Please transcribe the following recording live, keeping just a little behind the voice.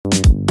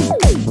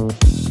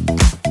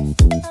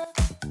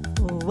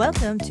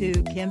Welcome to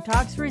Kim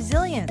Talks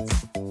Resilience,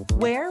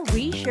 where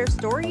we share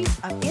stories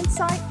of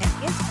insight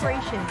and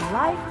inspiration in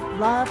life,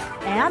 love,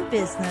 and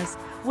business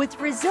with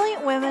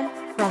resilient women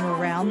from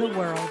around the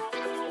world.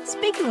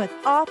 Speaking with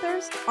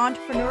authors,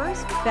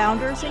 entrepreneurs,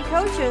 founders, and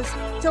coaches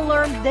to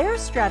learn their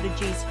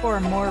strategies for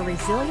a more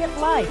resilient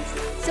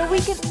life so we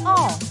can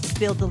all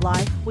build the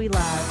life we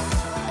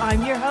love.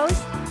 I'm your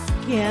host,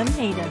 Kim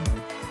Hayden.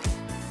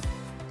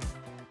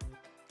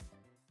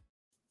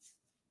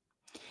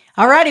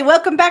 Alrighty,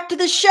 welcome back to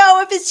the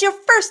show. If it's your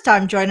first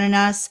time joining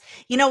us,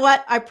 you know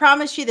what? I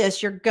promise you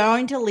this, you're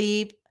going to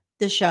leave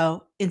the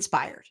show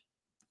inspired.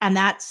 And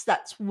that's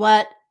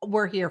what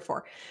we're here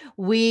for.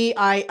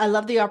 I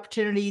love the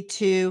opportunity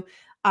to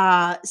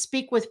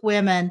speak with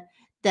women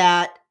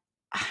that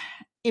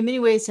in many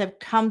ways have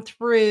come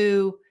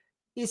through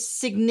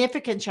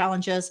significant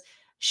challenges,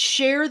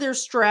 share their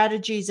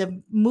strategies of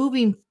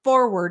moving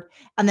forward,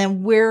 and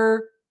then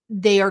where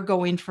they are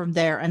going from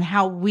there and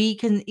how we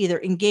can either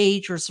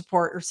engage or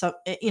support or so,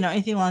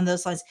 anything along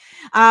those lines.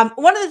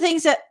 One of the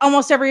things that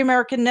almost every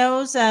American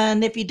knows,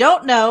 and if you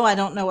don't know, I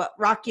don't know what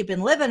rock you've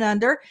been living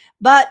under,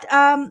 but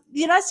the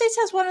United States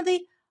has one of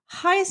the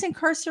highest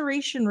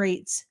incarceration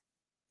rates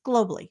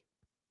globally.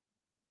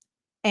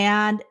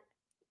 And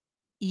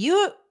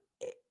if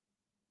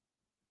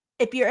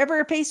you're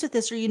ever faced with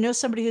this, or you know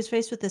somebody who's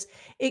faced with this,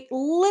 it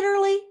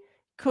literally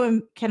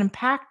can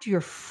impact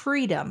your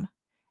freedom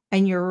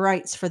and your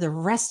rights for the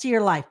rest of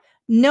your life,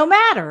 no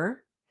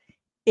matter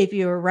if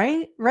you're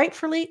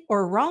rightfully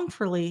or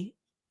wrongfully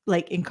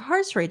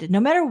incarcerated, no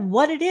matter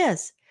what it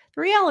is.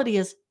 The reality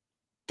is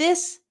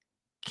this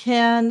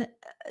can,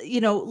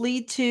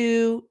 lead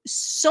to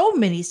so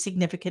many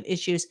significant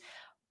issues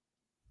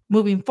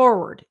moving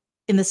forward,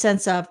 in the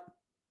sense of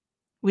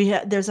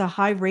there's a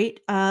high rate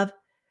of,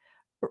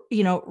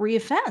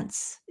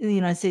 reoffense in the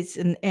United States.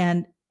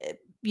 And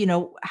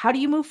how do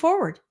you move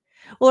forward?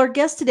 Well, our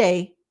guest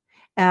today,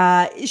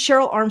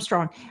 Cheryl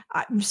Armstrong.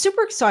 I'm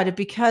super excited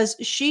because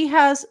she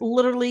has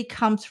literally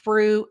come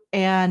through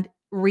and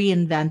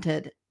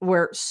reinvented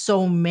where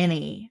so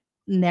many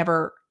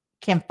never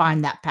can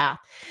find that path.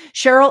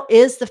 Cheryl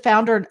is the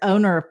founder and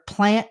owner of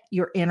Plant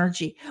Your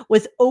Energy,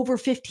 with over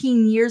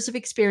 15 years of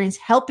experience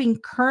helping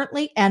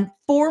currently and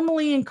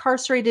formerly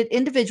incarcerated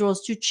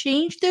individuals to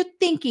change their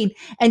thinking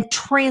and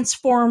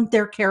transform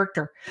their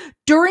character.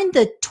 During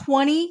the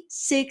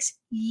 26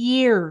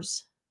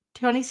 years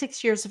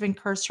of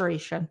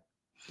incarceration,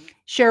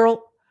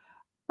 Cheryl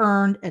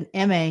earned an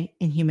MA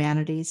in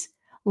humanities,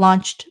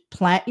 launched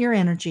Plant Your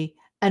Energy,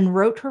 and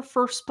wrote her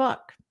first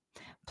book,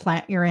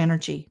 Plant Your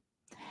Energy: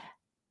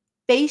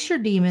 Face Your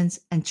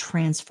Demons and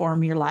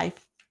Transform Your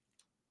Life.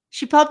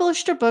 She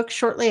published her book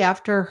shortly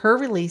after her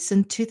release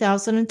in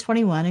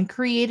 2021 and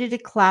created a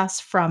class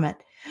from it,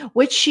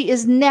 which she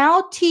is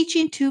now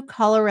teaching to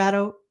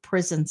Colorado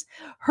prisons.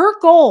 Her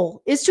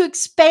goal is to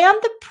expand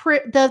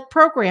the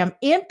program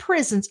in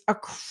prisons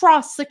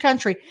across the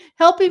country,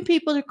 helping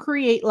people to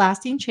create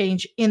lasting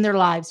change in their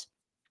lives.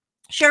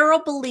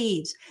 Cheryl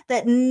believes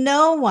that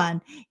no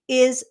one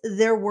is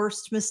their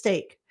worst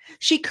mistake.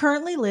 She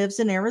currently lives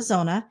in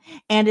Arizona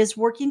and is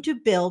working to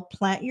build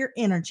Plant Your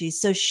Energy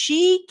so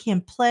she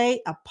can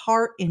play a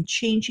part in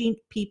changing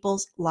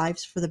people's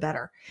lives for the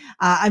better.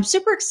 I'm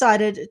super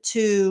excited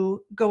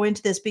to go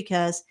into this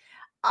because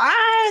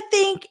I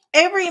think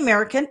every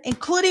American,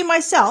 including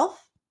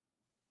myself,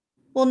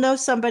 will know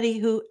somebody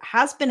who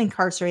has been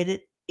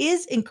incarcerated,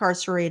 is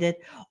incarcerated,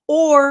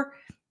 or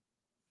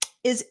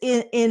is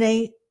in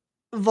a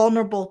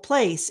vulnerable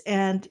place.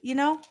 And,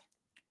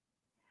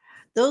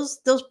 those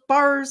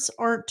bars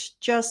aren't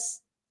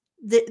just,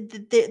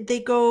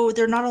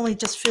 they're not only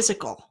just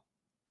physical,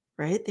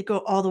 right? They go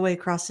all the way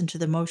across into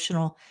the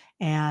emotional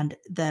and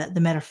the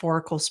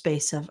metaphorical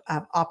space of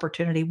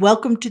opportunity.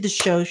 Welcome to the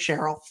show,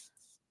 Cheryl.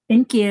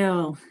 Thank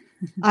you.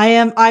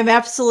 I'm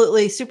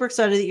absolutely super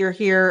excited that you're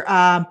here,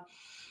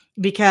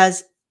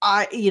 because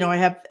I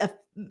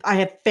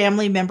have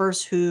family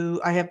members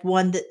who, I have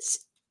one that's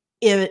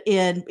in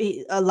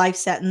a life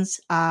sentence.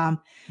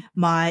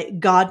 My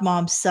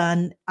godmom's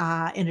son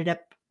ended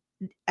up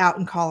out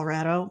in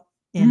Colorado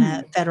in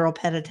a federal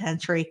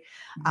penitentiary.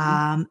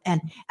 And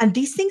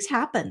these things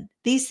happen.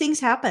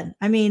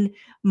 I mean,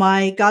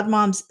 my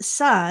godmom's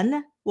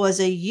son was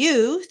a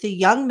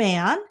young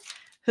man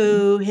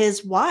who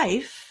his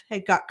wife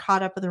had got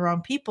caught up with the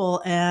wrong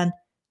people, and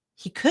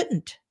he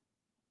couldn't.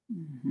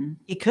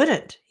 He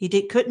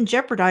couldn't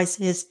jeopardize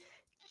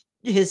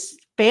his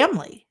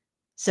family.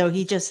 So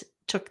he just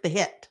took the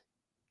hit.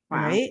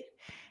 Wow. Right?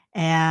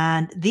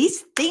 And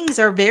these things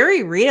are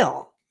very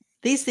real.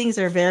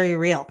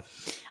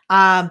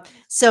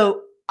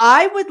 So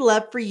I would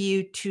love for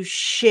you to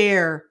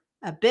share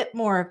a bit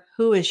more of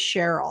who is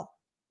Cheryl,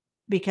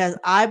 because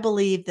I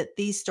believe that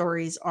these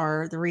stories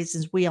are the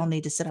reasons we all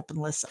need to sit up and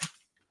listen.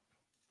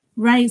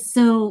 Right.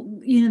 So,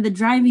 the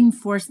driving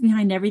force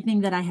behind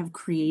everything that I have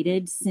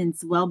created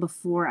since well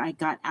before I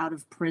got out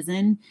of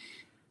prison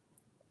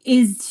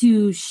is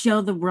to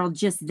show the world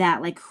just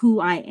that, like who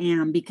I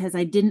am, because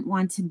I didn't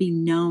want to be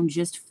known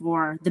just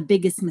for the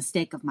biggest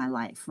mistake of my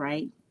life,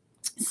 right?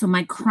 So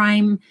my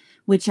crime,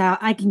 which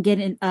I can get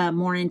in,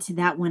 more into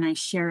that when I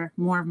share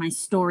more of my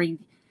story.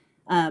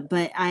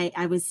 But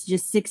I was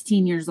just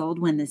 16 years old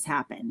when this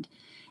happened.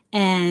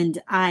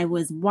 And I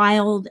was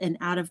wild and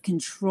out of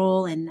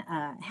control, and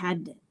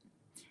had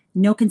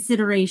no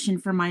consideration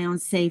for my own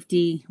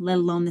safety, let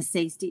alone the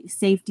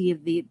safety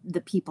of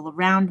the people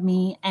around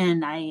me.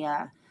 And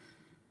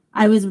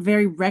I was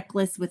very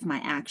reckless with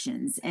my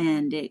actions,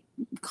 and it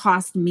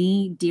cost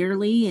me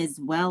dearly, as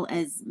well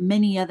as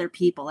many other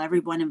people,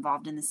 everyone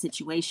involved in the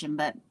situation.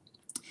 But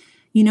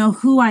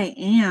who I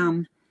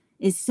am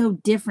is so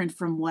different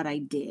from what I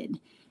did.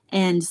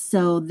 And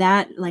so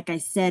that, like I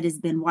said, has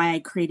been why I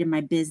created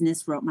my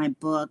business, wrote my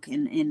book,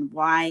 and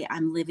why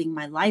I'm living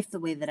my life the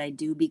way that I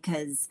do,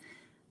 because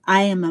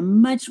I am a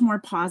much more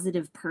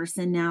positive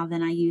person now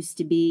than I used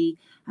to be.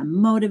 I'm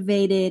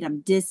motivated, I'm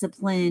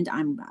disciplined,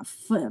 I'm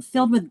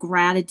filled with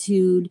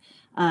gratitude.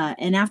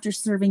 And after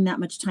serving that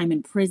much time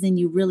in prison,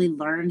 you really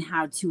learn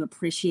how to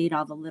appreciate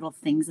all the little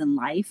things in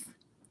life.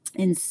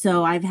 And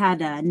so I've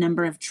had a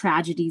number of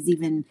tragedies,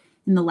 even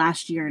in the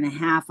last year and a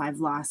half. I've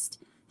lost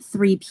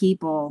three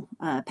people,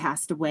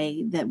 passed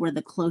away, that were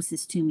the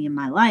closest to me in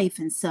my life.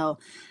 And so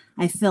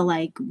I feel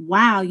like,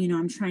 wow,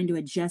 I'm trying to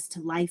adjust to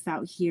life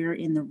out here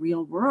in the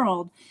real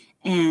world.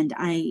 And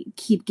I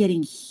keep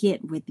getting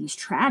hit with these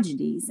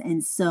tragedies.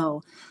 And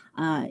so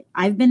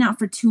I've been out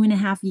for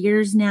 2.5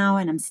 years now,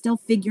 and I'm still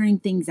figuring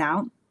things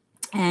out.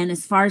 And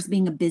as far as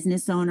being a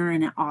business owner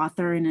and an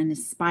author and an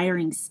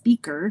aspiring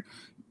speaker,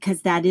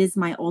 because that is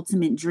my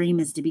ultimate dream,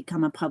 is to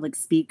become a public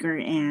speaker,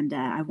 and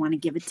I want to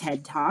give a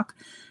TED talk.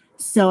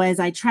 So as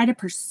I try to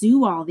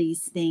pursue all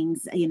these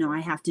things,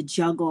 I have to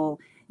juggle,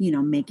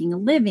 making a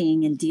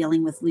living and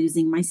dealing with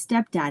losing my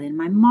stepdad and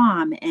my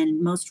mom, and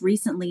most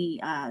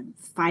recently,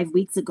 5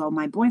 weeks ago,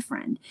 my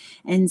boyfriend.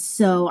 And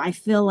so I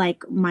feel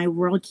like my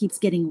world keeps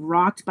getting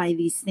rocked by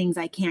these things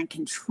I can't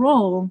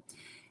control.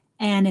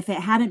 And if it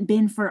hadn't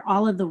been for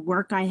all of the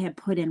work I had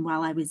put in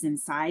while I was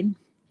inside,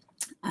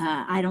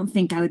 I don't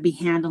think I would be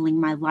handling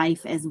my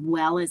life as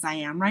well as I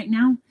am right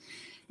now.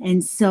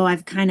 And so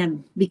I've kind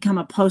of become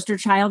a poster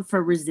child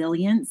for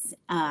resilience.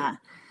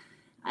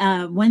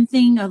 One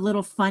thing, a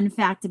little fun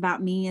fact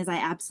about me, is I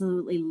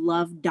absolutely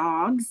love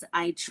dogs.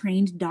 I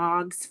trained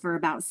dogs for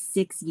about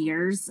 6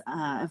 years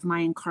of my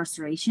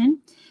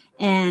incarceration.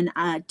 And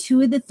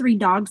two of the three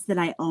dogs that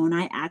I own,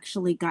 I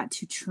actually got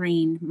to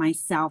train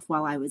myself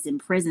while I was in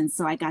prison.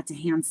 So I got to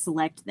hand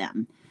select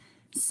them.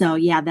 So,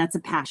 yeah, that's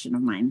a passion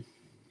of mine.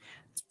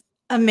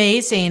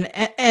 Amazing.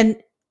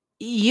 And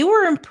you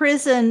were in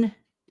prison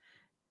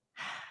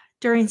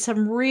during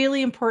some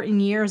really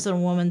important years in a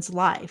woman's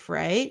life,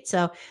 right?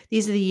 So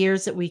these are the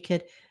years that we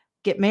could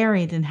get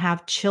married and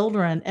have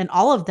children, and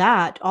all of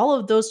that, all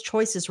of those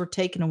choices were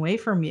taken away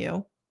from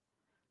you.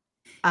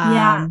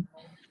 Yeah.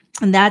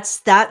 And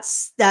that's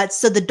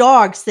so the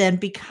dogs then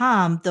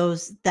become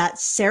that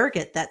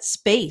surrogate, that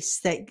space,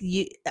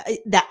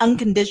 that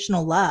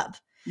unconditional love.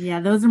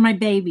 Yeah, those are my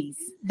babies.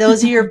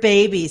 Those are your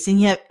babies,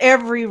 and you have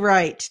every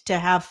right to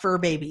have fur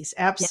babies.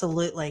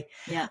 Absolutely.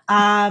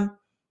 Yeah.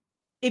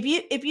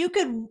 If you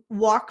could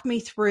walk me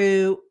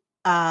through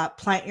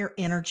plant your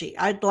energy,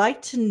 I'd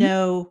like to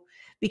know,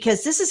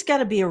 because this has got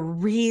to be a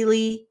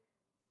really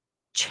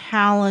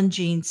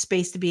challenging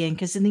space to be in,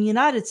 because in the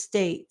United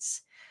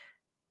States,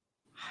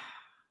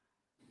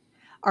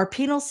 our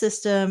penal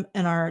system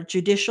and our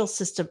judicial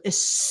system is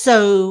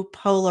so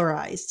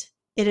polarized.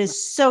 It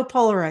is so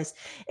polarized.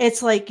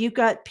 It's like you've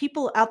got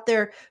people out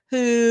there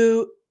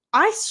who,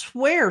 I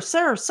swear,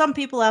 there are some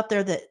people out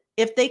there that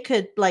if they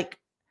could like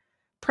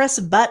press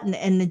a button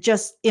and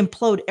just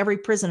implode every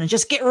prison and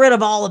just get rid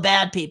of all the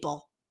bad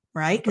people,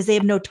 right? Because they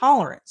have no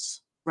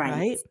tolerance,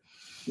 right?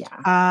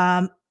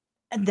 Yeah.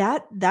 And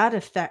that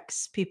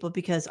affects people,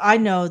 because I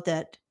know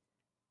that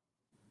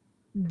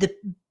the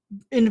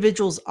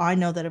individuals I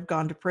know that have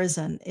gone to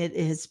prison, it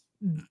has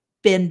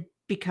been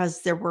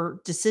because there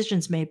were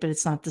decisions made, but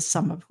it's not the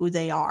sum of who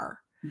they are.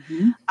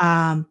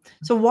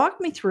 So walk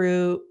me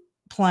through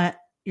plant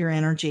your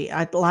energy.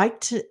 I'd like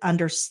to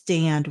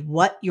understand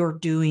what you're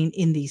doing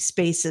in these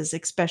spaces,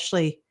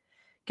 especially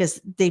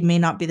because they may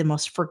not be the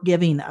most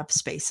forgiving of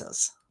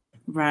spaces.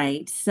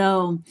 Right.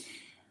 So,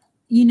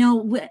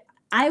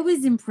 I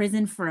was in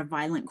prison for a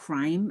violent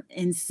crime.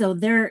 And so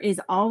there is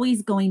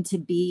always going to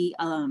be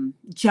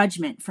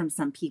judgment from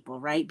some people,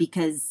 right?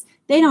 Because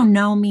they don't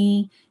know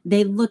me.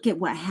 They look at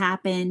what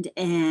happened,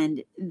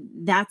 and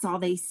that's all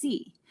they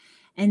see.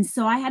 And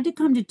so I had to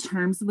come to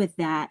terms with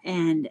that.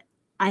 And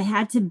I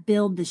had to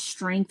build the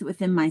strength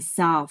within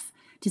myself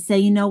to say,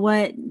 you know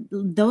what,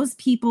 those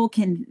people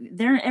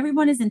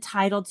everyone is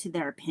entitled to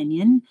their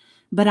opinion,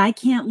 but I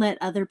can't let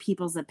other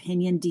people's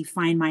opinion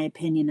define my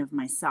opinion of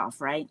myself,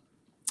 right?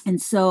 And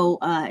so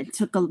it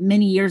took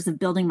many years of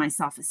building my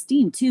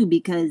self-esteem too,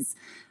 because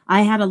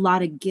I had a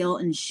lot of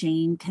guilt and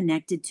shame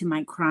connected to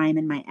my crime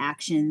and my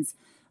actions.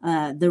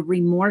 The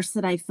remorse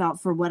that I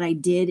felt for what I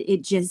did,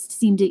 it just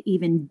seemed to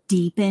even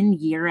deepen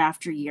year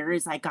after year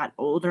as I got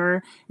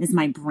older, as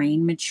my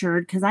brain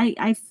matured, because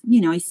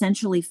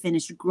essentially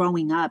finished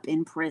growing up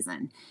in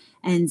prison.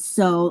 And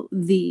so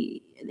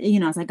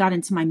as I got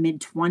into my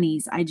mid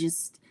 20s,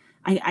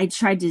 I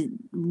tried to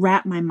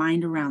wrap my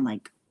mind around,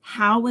 like,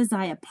 how was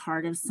I a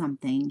part of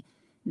something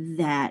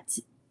that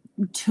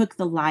took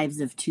the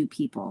lives of two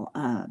people?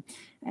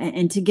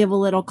 And to give a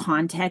little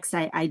context,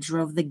 I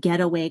drove the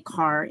getaway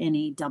car in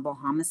a double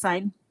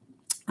homicide.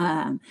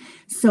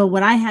 So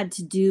what I had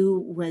to do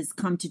was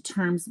come to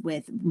terms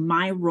with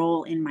my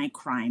role in my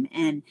crime.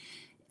 And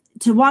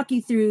to walk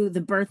you through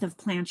the birth of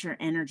Plant Your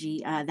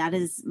Energy, that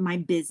is my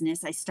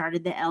business. I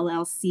started the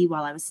LLC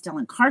while I was still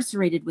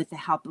incarcerated with the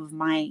help of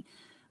my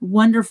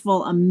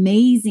wonderful,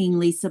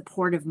 amazingly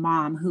supportive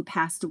mom who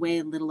passed away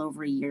a little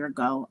over a year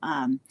ago.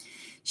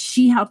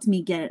 She helped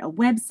me get a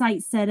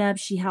website set up.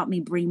 She helped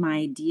me bring my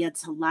idea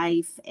to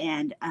life.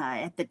 And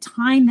at the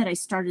time that I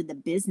started the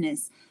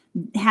business,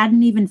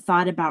 hadn't even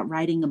thought about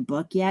writing a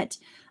book yet.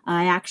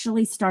 I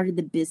actually started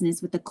the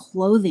business with a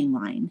clothing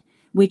line,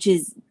 which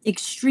is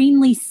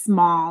extremely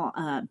small.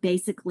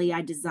 Basically,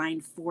 I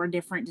designed 4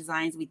 different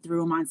designs. We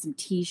threw them on some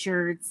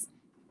t-shirts.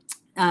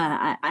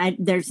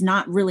 There's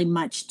not really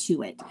much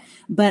to it,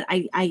 but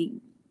I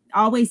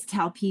always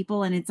tell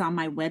people, and it's on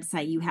my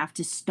website, you have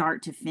to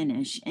start to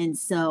finish. And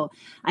so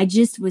I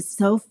just was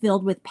so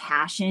filled with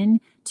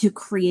passion to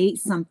create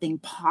something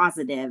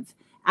positive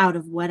out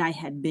of what I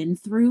had been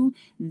through.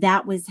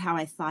 That was how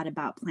I thought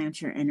about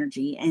Plant Your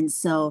Energy. And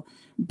so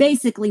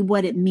basically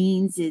what it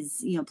means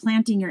is,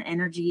 planting your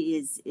energy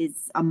is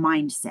a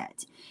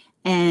mindset.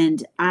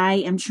 And I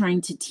am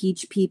trying to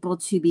teach people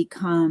to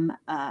become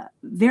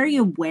very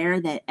aware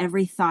that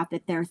every thought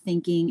that they're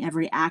thinking,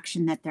 every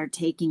action that they're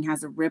taking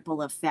has a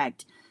ripple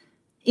effect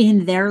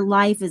in their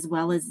life as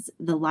well as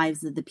the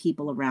lives of the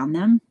people around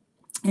them.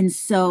 And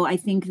so I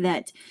think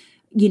that,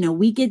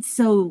 we get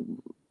so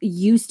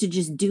used to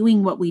just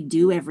doing what we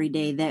do every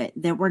day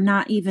that we're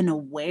not even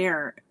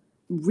aware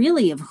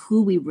really of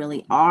who we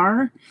really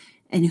are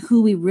and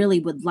who we really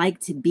would like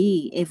to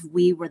be if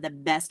we were the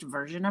best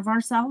version of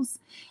ourselves.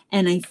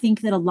 And I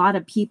think that a lot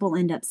of people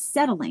end up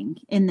settling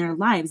in their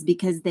lives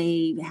because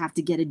they have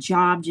to get a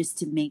job just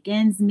to make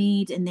ends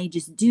meet, and they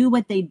just do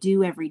what they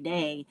do every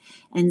day.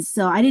 And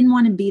so I didn't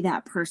want to be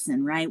that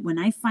person, right? When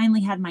I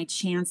finally had my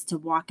chance to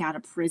walk out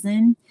of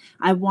prison,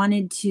 I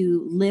wanted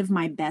to live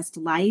my best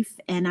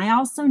life. And I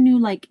also knew,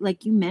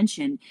 like you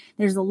mentioned,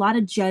 there's a lot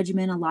of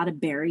judgment, a lot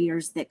of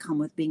barriers that come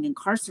with being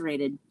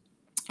incarcerated.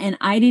 And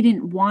I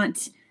didn't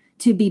want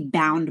to be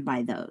bound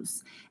by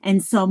those.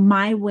 And so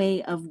my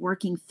way of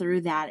working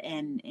through that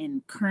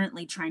and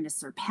currently trying to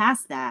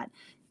surpass that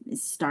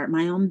is start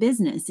my own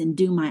business and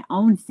do my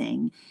own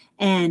thing.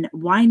 And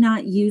why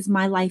not use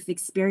my life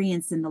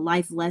experience and the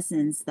life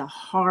lessons, the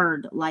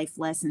hard life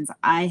lessons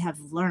I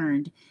have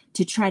learned,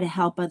 to try to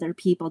help other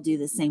people do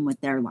the same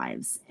with their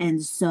lives.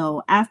 And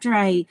so after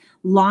I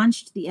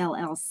launched the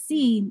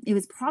LLC, it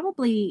was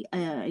probably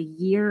a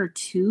year or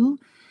two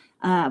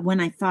when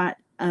I thought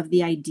of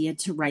the idea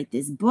to write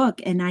this book.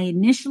 And I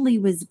initially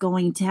was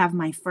going to have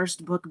my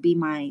first book be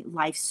my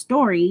life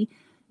story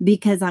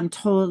because I'm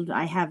told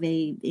I have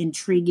a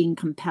intriguing,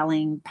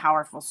 compelling,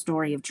 powerful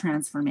story of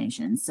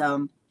transformation.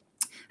 So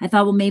I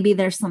thought, well, maybe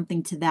there's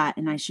something to that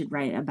and I should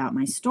write about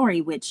my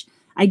story, which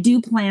I do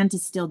plan to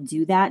still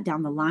do that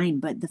down the line.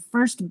 But the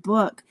first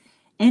book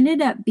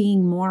ended up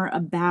being more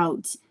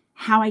about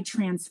how I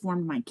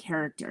transformed my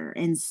character.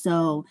 And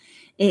so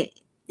it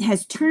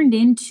has turned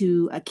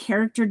into a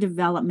character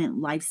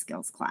development life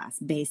skills class,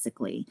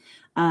 basically.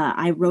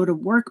 I wrote a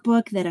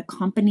workbook that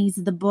accompanies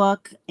the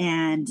book,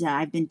 and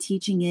I've been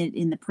teaching it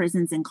in the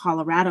prisons in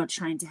Colorado,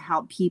 trying to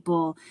help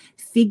people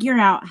figure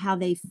out how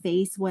they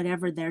face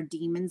whatever their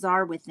demons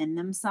are within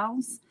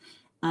themselves,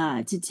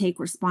 to take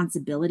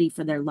responsibility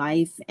for their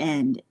life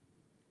and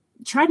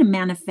try to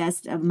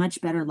manifest a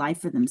much better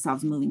life for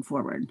themselves moving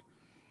forward.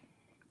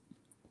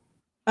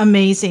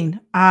 Amazing.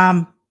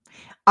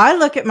 I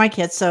look at my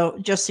kids. So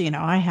just so you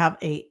know, I have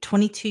a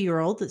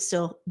 22-year-old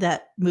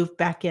that moved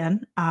back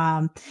in.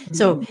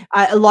 So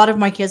a lot of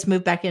my kids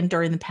moved back in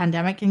during the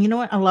pandemic, and you know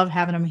what? I love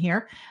having them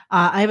here.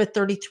 I have a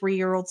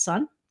 33-year-old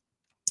son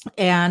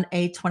and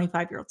a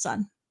 25-year-old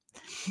son.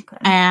 Okay.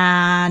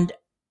 And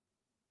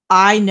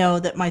I know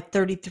that my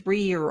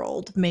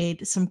 33-year-old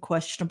made some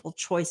questionable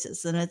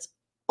choices, and it's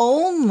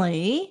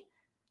only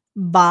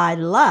by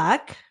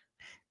luck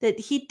that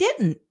he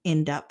didn't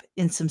end up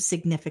in some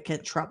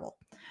significant trouble.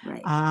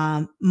 Right.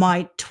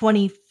 My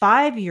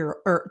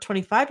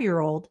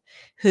 25-year-old,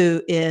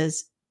 who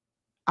is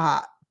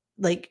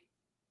like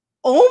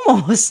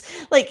almost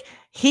like,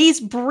 he's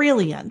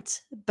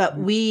brilliant, but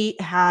we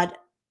had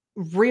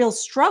real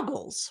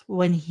struggles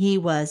when he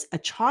was a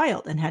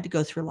child and had to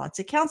go through lots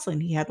of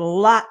counseling. He had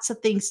lots of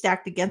things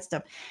stacked against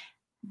him.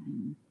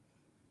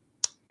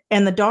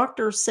 And the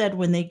doctor said,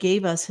 when they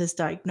gave us his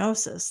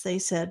diagnosis, they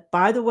said,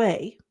 by the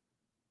way,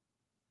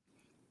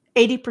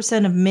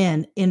 80% of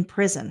men in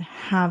prison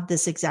have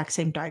this exact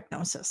same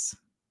diagnosis.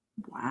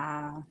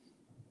 Wow.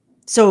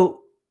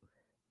 So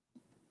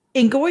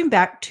in going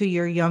back to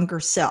your younger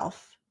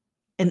self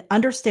and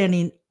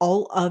understanding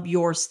all of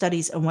your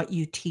studies and what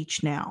you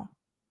teach now,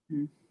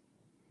 Mm.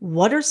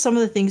 what are some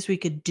of the things we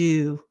could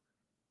do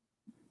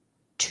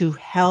to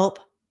help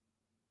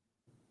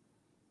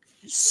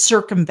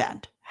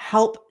circumvent,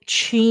 help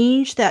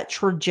change that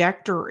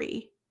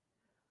trajectory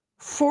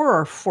for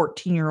our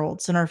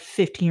 14-year-olds and our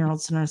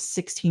 15-year-olds and our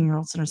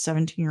 16-year-olds and our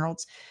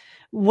 17-year-olds?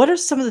 What are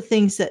some of the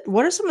things that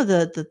what are some of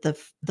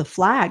the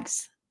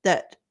flags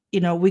that,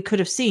 we could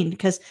have seen?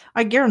 Because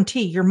I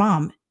guarantee your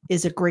mom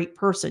is a great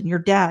person. Your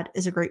dad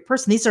is a great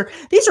person. These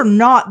are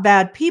not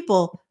bad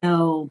people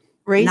No, not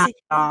raising.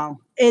 at all.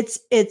 It's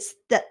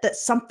that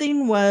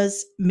something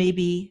was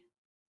maybe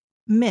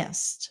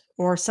missed,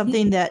 or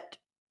something they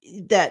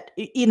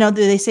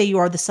say you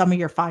are the sum of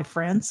your five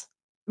friends,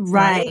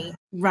 right? Right,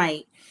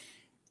 right.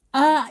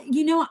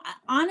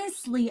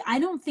 Honestly, I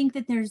don't think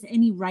that there's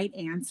any right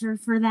answer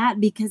for that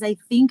because I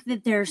think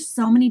that there's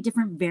so many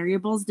different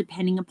variables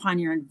depending upon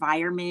your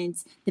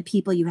environment, the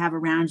people you have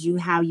around you,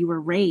 how you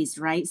were raised,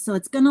 right? So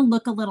it's going to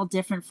look a little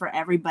different for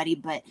everybody,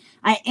 but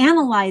I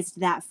analyzed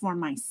that for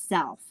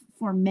myself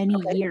for many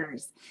Okay.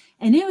 years.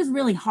 And it was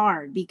really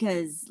hard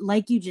because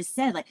like you just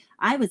said, like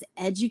I was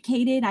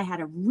educated, I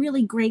had a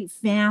really great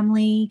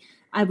family.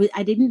 I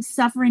didn't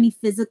suffer any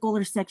physical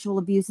or sexual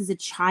abuse as a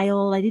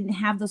child. I didn't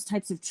have those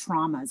types of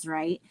traumas,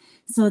 right?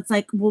 So it's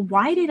like, well,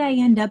 why did I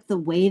end up the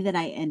way that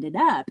I ended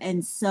up?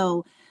 And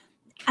so,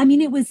 I mean,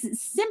 it was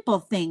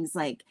simple things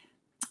like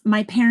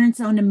my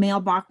parents owned a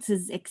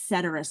mailboxes,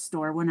 etc.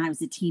 store when I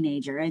was a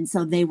teenager. And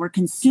so they were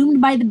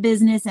consumed by the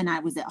business and I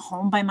was at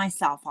home by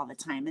myself all the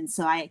time. And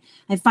so I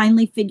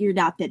finally figured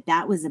out that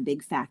that was a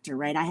big factor,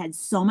 right? I had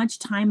so much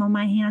time on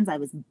my hands. I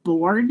was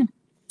bored.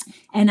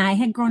 And I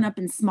had grown up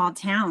in small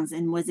towns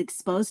and was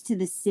exposed to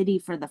the city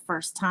for the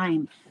first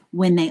time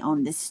when they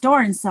owned this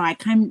store. And so I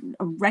kind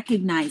of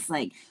recognized,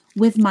 like,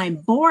 with my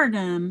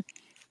boredom,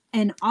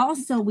 and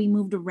also we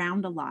moved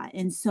around a lot.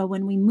 And so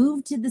when we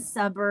moved to the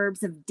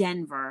suburbs of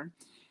Denver,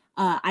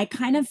 I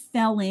kind of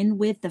fell in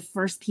with the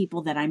first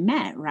people that I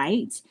met,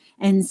 right?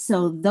 And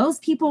so those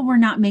people were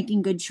not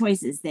making good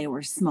choices. They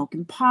were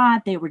smoking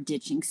pot, they were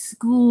ditching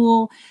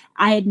school.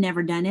 I had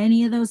never done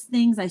any of those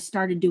things. I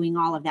started doing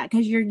all of that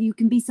because you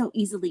can be so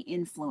easily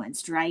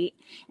influenced, right?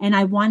 And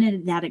I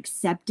wanted that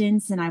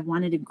acceptance and I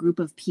wanted a group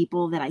of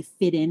people that I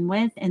fit in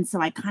with. And so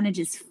I kind of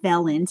just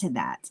fell into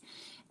that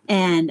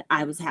and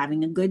I was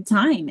having a good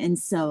time. And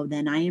so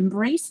then I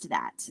embraced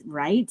that.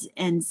 Right.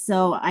 And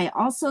so I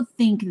also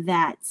think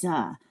that,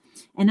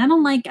 and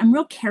I'm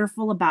real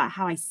careful about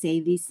how I say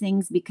these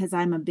things because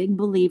I'm a big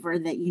believer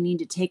that you need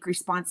to take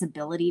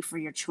responsibility for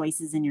your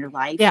choices in your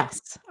life.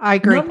 Yes, I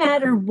No agree.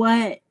 matter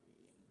what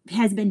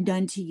has been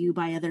done to you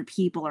by other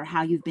people or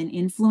how you've been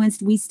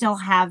influenced, we still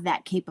have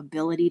that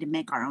capability to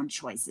make our own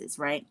choices.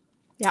 Right.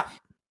 Yeah.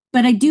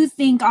 But I do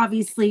think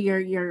obviously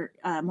you're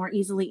more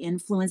easily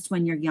influenced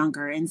when you're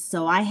younger. And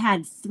so I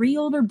had 3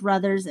 older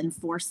brothers and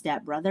 4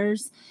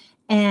 stepbrothers,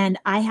 and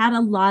I had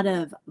a lot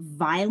of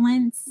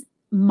violence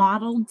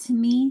modeled to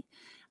me.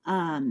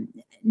 Um,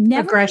 never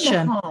in the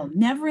Aggression. home,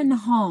 never in the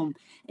home.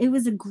 It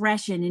was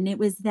aggression, and it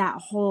was that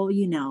whole,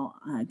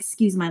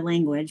 excuse my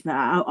language, but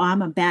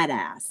I'm a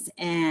badass,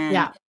 and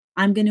Yeah.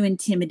 I'm going to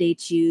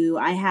intimidate you.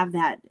 I have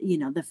that,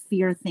 the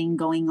fear thing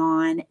going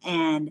on,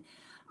 and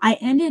I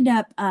ended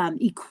up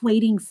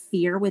equating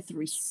fear with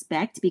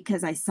respect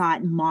because I saw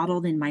it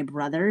modeled in my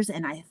brothers.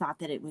 And I thought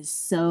that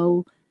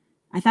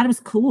I thought it was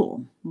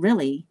cool,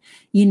 really,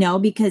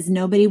 because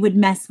nobody would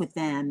mess with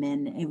them.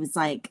 And it was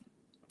like,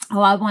 oh,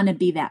 I want to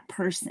be that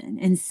person.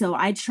 And so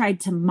I tried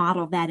to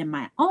model that in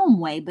my own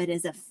way. But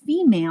as a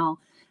female,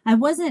 I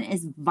wasn't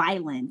as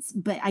violent,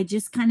 but I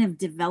just kind of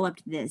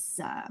developed this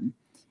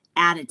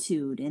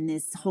attitude and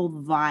this whole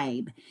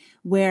vibe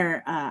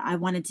where I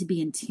wanted to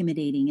be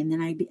intimidating. And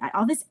then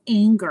all this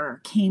anger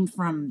came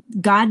from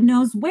God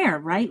knows where,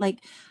 right? Like,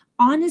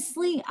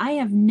 honestly, I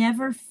have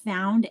never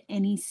found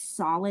any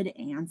solid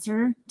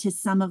answer to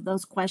some of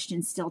those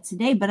questions still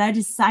today, but I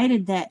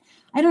decided that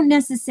I don't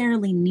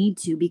necessarily need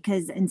to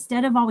because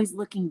instead of always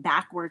looking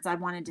backwards, I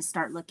wanted to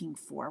start looking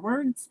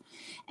forwards.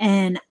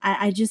 And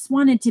I just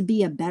wanted to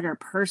be a better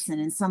person.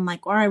 And so I'm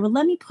like, all right, well,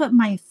 let me put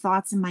my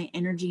thoughts and my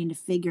energy into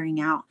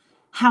figuring out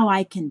how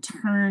I can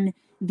turn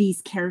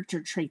these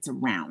character traits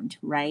around,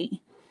 right?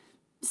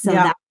 So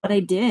Yeah. that's what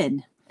I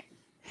did.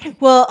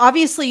 Well,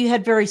 obviously you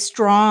had very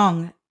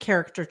strong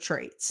character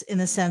traits in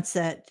the sense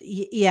that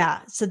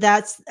yeah, so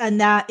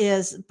that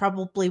is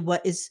probably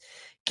what is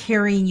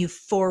carrying you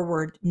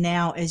forward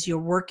now as you're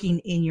working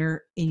in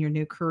your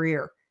new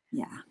career.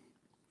 Yeah,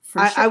 for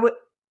I, sure. I would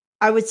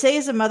I would say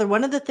as a mother,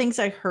 one of the things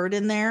I heard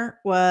in there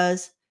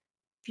was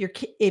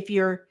if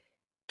your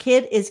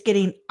kid is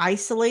getting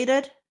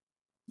isolated,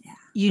 Yeah.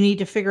 you need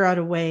to figure out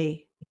a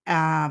way.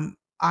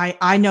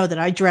 I know that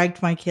I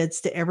dragged my kids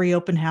to every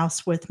open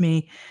house with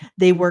me.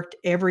 They worked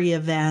every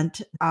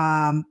event.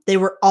 They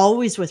were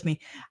always with me.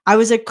 I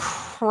was a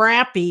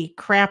crappy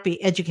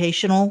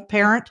educational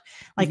parent.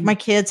 Like Mhm. my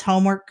kids'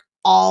 homework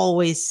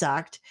always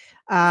sucked.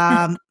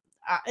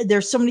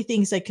 There's so many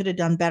things I could have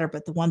done better,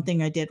 but the one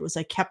thing I did was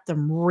I kept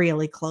them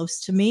really close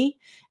to me,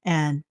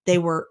 and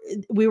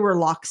we were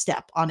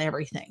lockstep on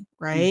everything,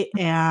 right?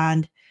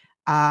 And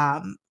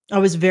I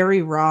was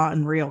very raw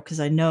and real because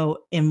I know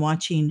in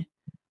watching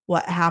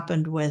what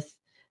happened with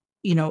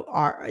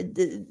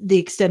the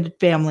extended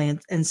family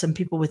and some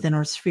people within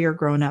our sphere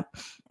growing up,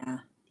 Yeah.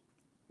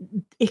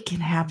 it can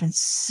happen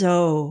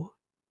so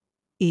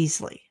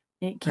easily,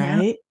 It can.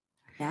 right?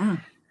 Yeah.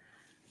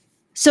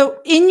 So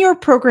in your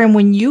program,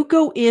 when you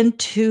go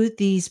into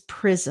these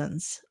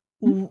prisons,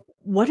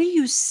 what are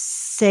you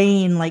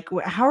saying? Like,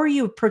 how are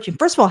you approaching?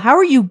 First of all, how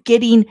are you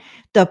getting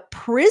the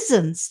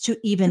prisons to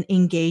even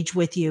engage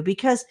with you?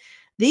 Because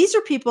these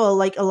are people,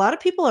 like a lot of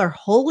people are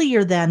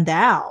holier than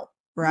thou,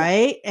 Yeah.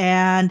 right?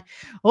 And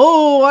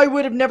oh, I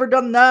would have never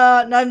done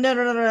that. No, no,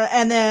 no, no, no.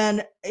 And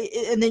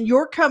then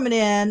you're coming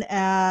in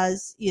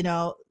as,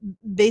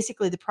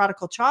 basically the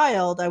prodigal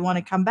child. I want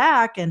to come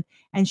back and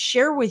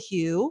share with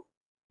you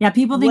Yeah,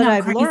 people think what I'm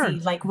I've crazy.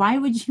 learned. Like, why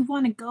would you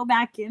want to go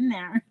back in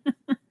there?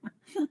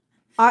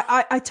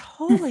 I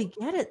totally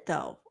get it,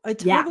 though. I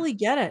Yeah. totally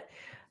get it.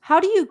 How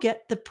do you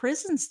get the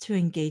prisons to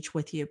engage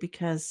with you?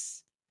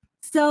 Because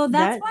So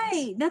that's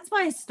that's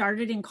why I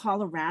started in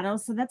Colorado.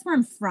 So that's where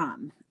I'm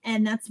from.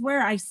 And that's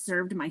where I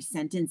served my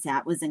sentence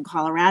at, was in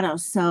Colorado.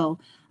 So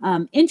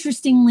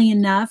interestingly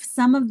enough,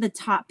 some of the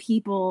top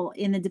people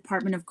in the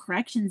Department of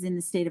Corrections in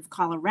the state of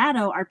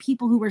Colorado are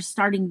people who were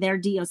starting their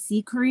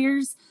DOC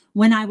careers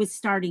when I was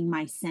starting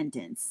my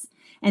sentence.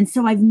 And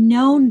so I've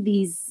known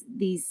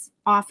these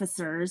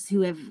officers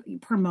who have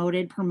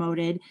promoted,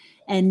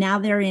 and now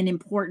they're in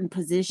important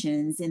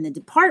positions in the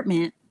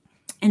department.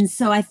 And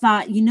so I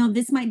thought,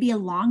 this might be a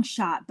long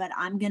shot, but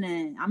I'm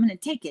gonna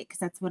take it because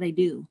that's what I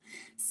do.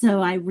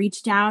 So I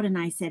reached out and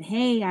I said,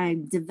 hey, I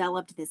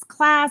developed this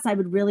class. I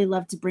would really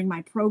love to bring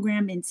my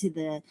program into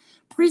the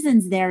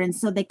prisons there. And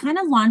so they kind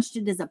of launched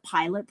it as a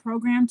pilot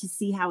program to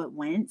see how it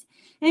went.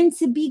 And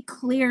to be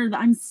clear,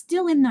 I'm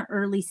still in the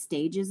early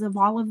stages of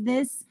all of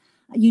this.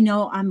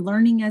 I'm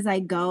learning as I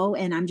go,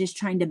 and I'm just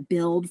trying to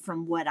build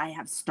from what I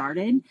have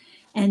started.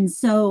 And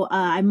so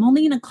I'm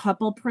only in a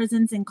couple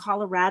prisons in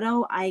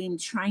Colorado. I am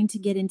trying to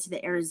get into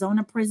the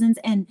Arizona prisons,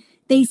 and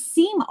they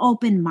seem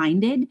open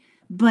minded,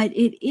 but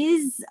it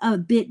is a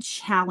bit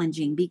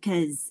challenging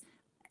because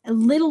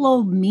little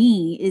old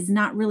me is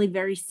not really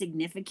very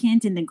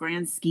significant in the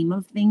grand scheme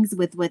of things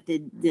with what the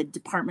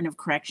Department of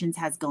Corrections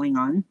has going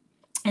on.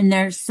 And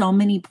there's so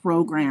many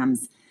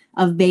programs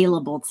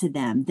available to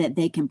them that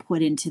they can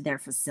put into their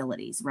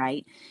facilities,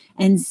 right?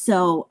 And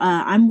so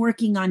I'm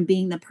working on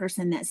being the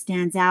person that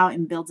stands out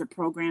and builds a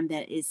program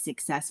that is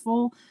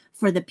successful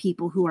for the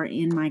people who are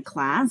in my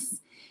class.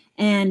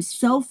 And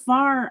so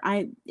far,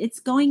 it's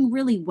going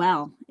really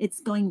well. It's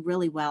going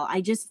really well.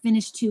 I just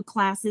finished 2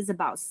 classes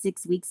about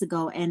 6 weeks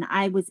ago, and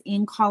I was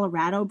in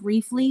Colorado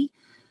briefly,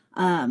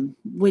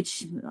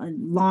 which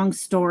long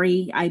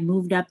story. I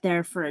moved up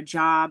there for a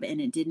job and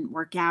it didn't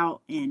work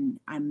out, and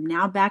I'm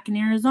now back in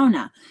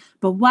Arizona.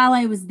 But while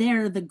I was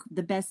there,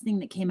 the best thing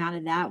that came out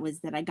of that was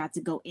that I got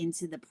to go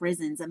into the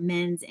prisons, a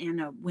men's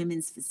and a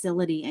women's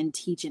facility, and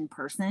teach in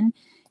person.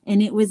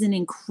 And it was an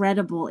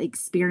incredible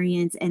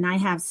experience. And I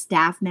have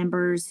staff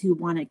members who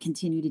want to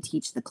continue to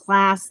teach the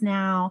class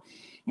now.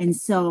 And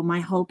so my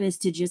hope is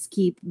to just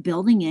keep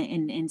building it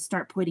and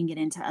start putting it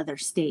into other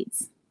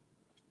states.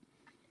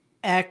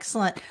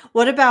 excellent.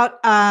 What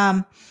about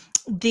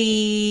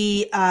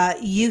the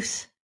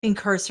youth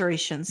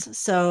incarcerations?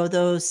 So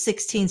those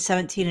 16,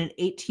 17, and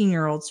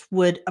 18-year-olds,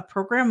 would a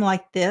program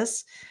like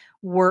this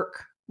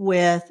work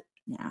with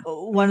Yeah.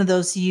 one of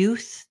those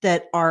youth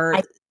that are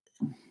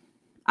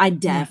I yeah.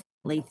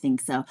 definitely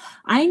think so.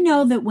 I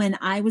know that when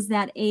I was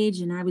that age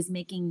and I was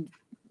making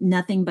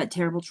nothing but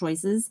terrible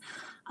choices,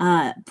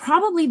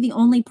 probably the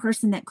only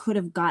person that could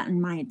have gotten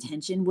my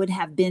attention would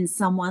have been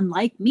someone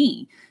like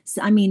me.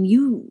 So, I mean,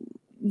 you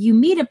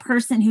meet a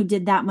person who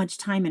did that much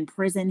time in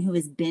prison, who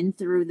has been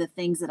through the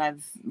things that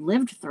I've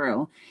lived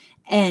through,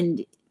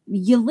 and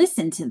you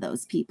listen to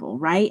those people,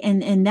 right?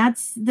 And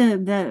that's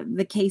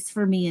the case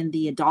for me in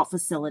the adult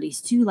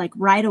facilities too. Like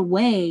right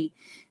away,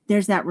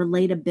 there's that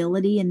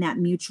relatability and that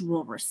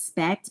mutual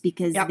respect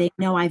because Yep. they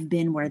know I've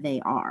been where they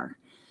are.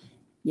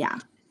 Yeah.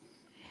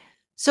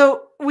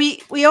 So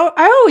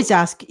I always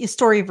ask a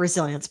story of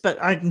resilience,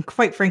 but I can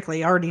quite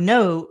frankly already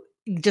know,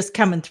 just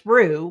coming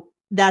through,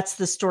 that's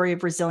the story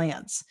of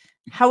resilience.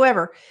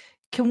 However,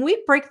 can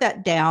we break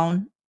that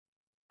down,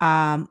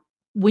 um,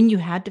 when you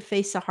had to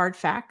face the hard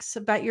facts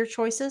about your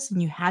choices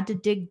and you had to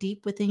dig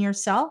deep within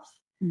yourself?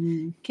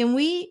 Mhm. Can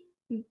we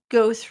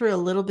go through a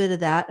little bit of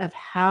that, of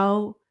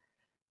how,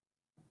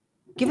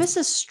 give us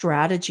a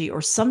strategy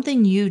or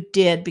something you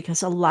did,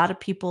 because a lot of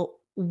people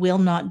will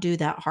not do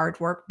that hard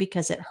work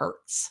because it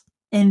hurts.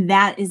 And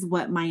that is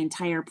what my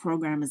entire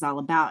program is all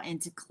about.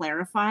 And to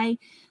clarify,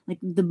 like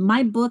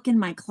my book and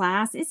my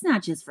class, it's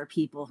not just for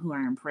people who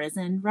are in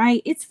prison,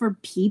 right? It's for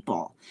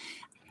people.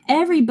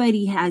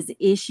 Everybody has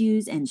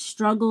issues and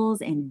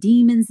struggles and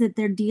demons that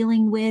they're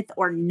dealing with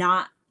or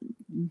not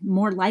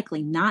more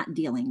likely not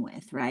dealing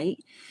with, right?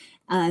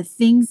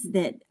 Things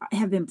that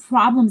have been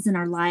problems in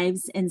our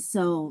lives. And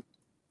so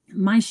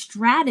my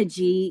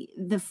strategy,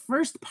 the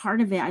first part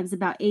of it, I was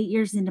about 8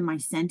 years into my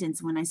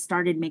sentence when I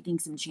started making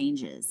some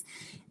changes.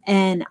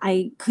 And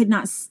I could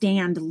not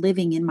stand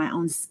living in my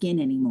own skin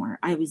anymore.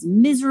 I was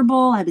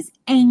miserable. I was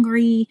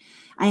angry.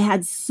 I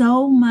had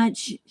so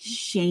much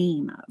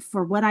shame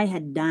for what I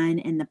had done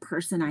and the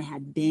person I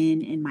had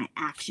been and my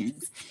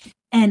actions.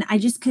 And I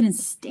just couldn't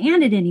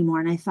stand it anymore.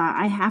 And I thought,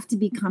 I have to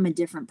become a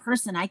different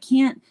person. I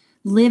can't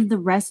live the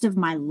rest of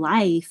my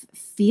life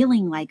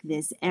feeling like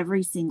this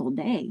every single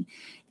day.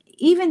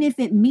 Even if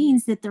it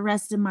means that the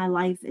rest of my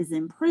life is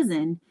in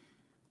prison,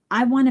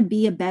 I want to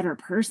be a better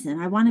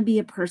person. I want to be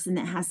a person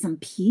that has some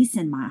peace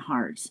in my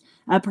heart,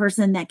 a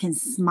person that can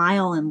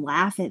smile and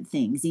laugh at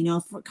things,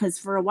 because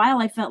for a while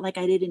I felt like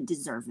I didn't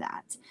deserve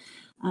that.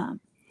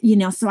 Um,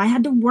 so I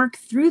had to work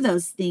through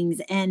those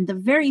things. And the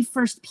very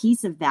first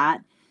piece of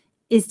that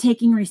is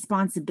taking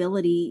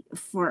responsibility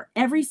for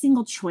every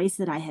single choice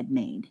that I had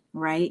made,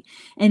 right?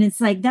 And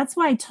it's like, that's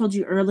why I told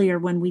you earlier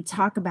when we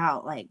talk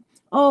about like,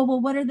 oh,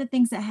 well, what are the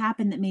things that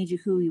happened that made you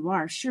who you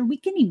are? Sure, we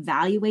can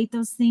evaluate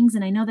those things.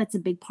 And I know that's a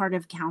big part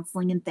of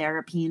counseling and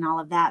therapy and all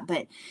of that,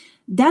 but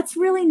that's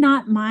really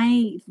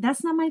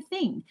that's not my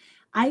thing.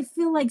 I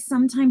feel like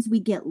sometimes we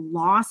get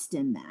lost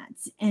in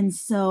that. And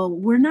so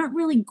we're not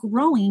really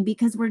growing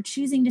because we're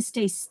choosing to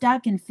stay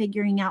stuck and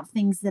figuring out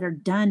things that are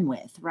done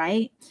with,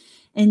 right?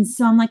 And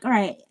so I'm like, all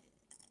right,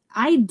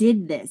 I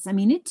did this. I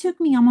mean, it took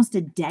me almost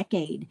a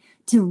decade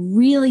to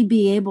really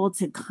be able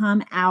to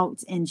come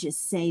out and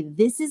just say,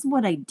 this is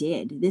what I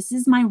did. This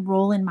is my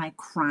role in my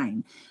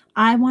crime.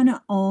 I want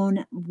to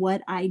own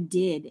what I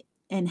did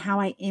and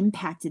how I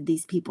impacted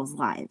these people's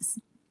lives.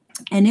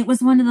 And it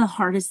was one of the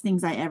hardest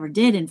things I ever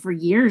did. And for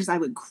years, I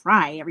would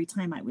cry every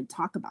time I would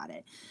talk about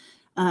it.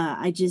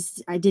 I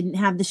didn't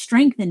have the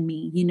strength in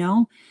me,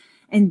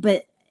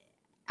 but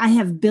I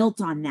have built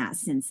on that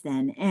since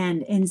then.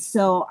 And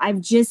so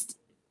I've just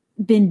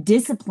been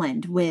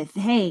disciplined with,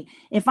 hey,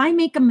 if I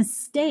make a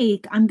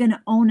mistake, I'm going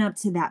to own up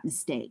to that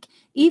mistake.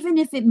 Even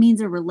if it means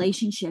a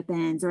relationship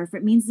ends, or if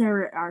it means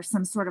there are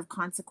some sort of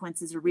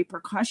consequences or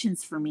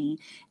repercussions for me,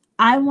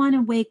 I want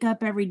to wake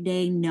up every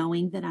day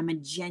knowing that I'm a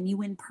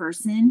genuine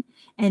person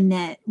and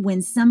that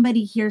when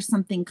somebody hears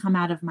something come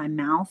out of my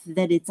mouth,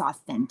 that it's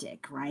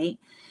authentic, right?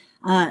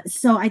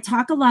 So I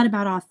talk a lot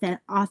about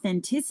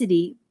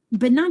authenticity,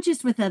 but not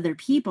just with other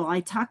people. I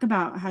talk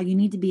about how you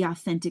need to be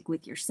authentic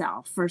with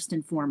yourself first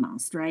and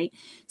foremost, right?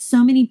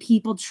 So many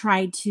people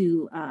try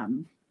to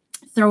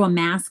throw a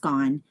mask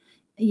on,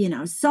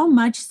 so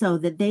much so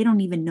that they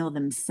don't even know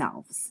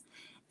themselves.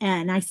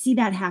 And I see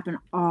that happen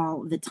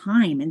all the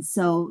time. And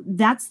so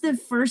that's the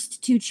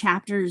first 2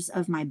 chapters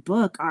of my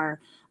book are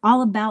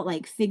all about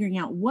like figuring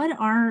out what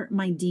are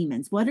my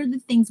demons? What are the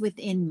things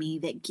within me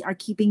that are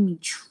keeping me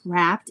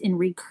trapped in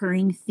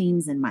recurring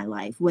themes in my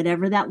life,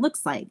 whatever that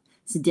looks like.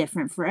 It's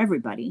different for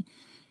everybody.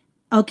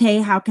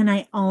 Okay, how can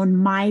I own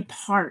my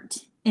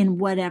part in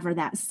whatever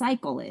that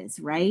cycle is,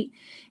 right?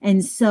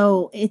 And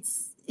so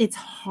it's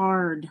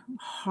hard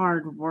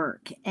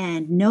work,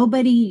 and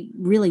nobody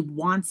really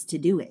wants to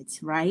do it,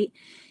 right?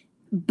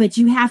 But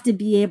you have to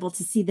be able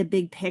to see the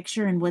big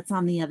picture and what's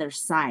on the other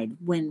side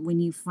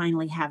when you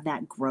finally have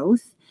that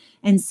growth.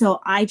 And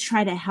so I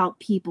try to help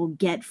people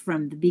get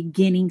from the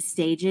beginning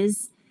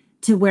stages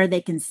to where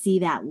they can see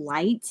that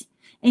light.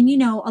 And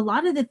a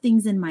lot of the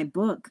things in my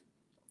book,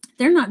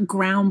 they're not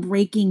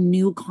groundbreaking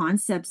new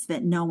concepts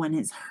that no one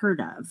has heard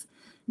of.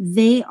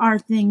 They are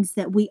things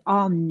that we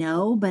all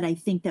know, but I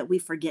think that we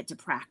forget to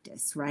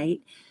practice,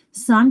 right?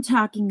 So I'm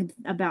talking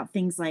about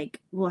things like,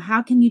 well,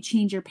 how can you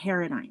change your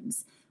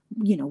paradigms?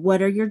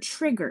 What are your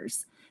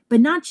triggers? But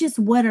not just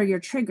what are your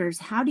triggers,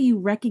 how do you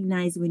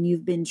recognize when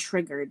you've been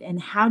triggered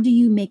and how do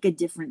you make a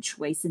different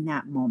choice in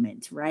that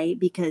moment, right?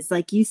 Because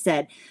like you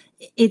said,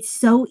 it's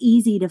so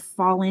easy to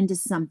fall into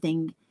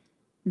something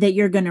that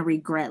you're going to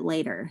regret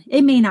later.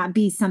 It may not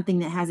be something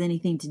that has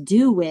anything to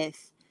do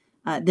with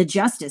the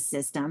justice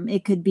system.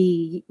 It could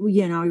be,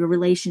 your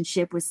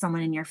relationship with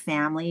someone in your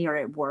family or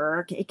at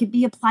work. It could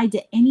be applied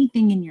to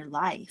anything in your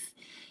life.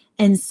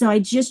 And so I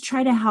just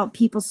try to help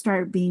people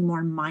start being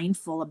more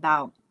mindful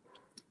about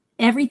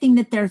everything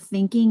that they're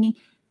thinking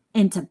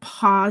and to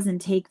pause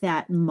and take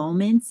that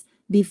moment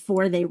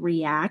before they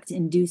react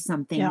and do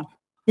something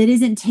that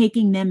isn't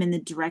taking them in the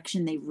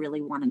direction they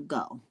really want to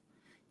go,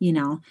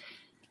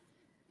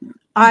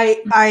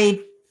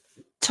 I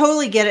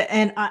totally get it.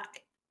 And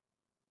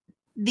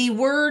the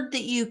word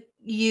that you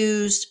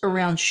used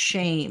around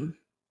shame,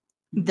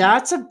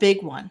 that's a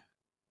big one.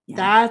 Yeah.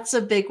 That's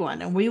a big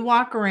one. And we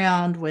walk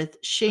around with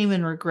shame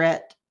and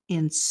regret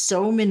in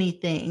so many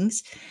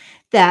things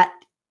that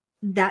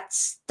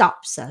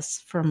stops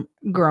us from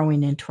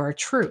growing into our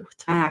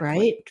truth,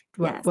 right?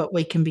 Yes. What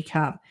we can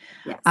become.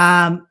 Yes.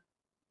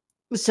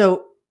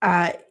 So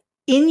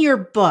in your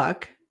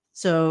book,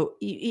 so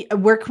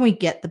where can we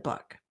get the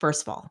book,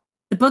 first of all?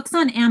 The book's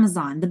on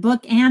Amazon. The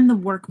book and the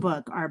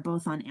workbook are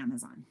both on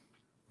Amazon.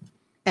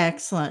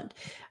 Excellent.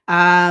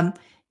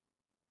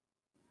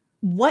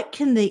 what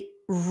can the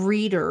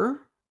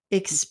reader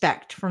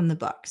expect from the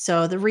book?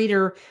 So the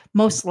reader,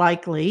 most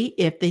likely,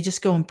 if they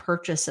just go and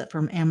purchase it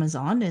from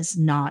Amazon, is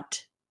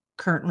not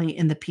currently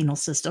in the penal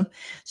system.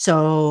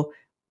 So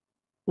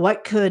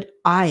what could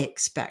I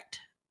expect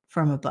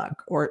from a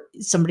book, or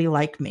somebody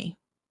like me?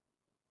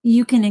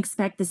 You can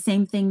expect the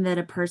same thing that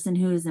a person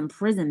who is in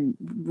prison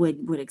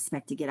would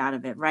expect to get out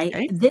of it, right?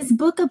 Okay. This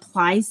book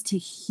applies to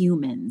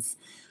humans.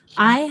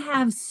 I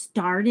have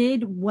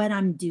started what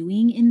I'm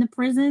doing in the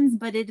prisons,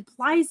 but it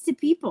applies to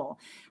people.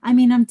 I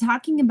mean, I'm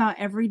talking about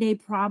everyday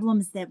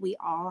problems that we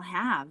all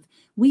have.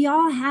 We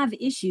all have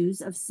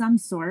issues of some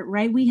sort,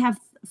 right? We have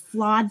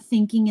flawed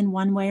thinking in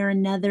one way or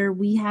another.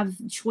 We have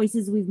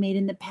choices we've made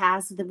in the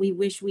past that we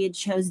wish we had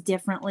chose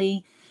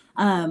differently.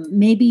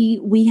 Maybe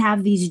we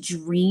have these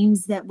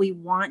dreams that we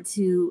want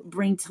to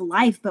bring to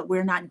life, but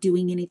we're not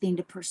doing anything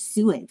to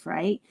pursue it,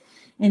 right?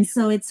 And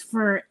so it's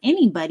for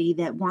anybody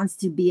that wants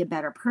to be a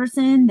better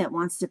person, that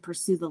wants to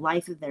pursue the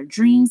life of their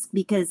dreams,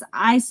 because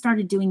I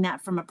started doing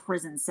that from a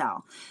prison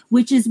cell,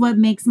 which is what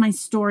makes my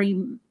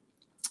story,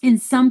 in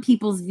some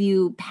people's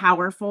view,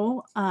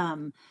 powerful,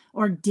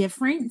 or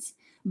different.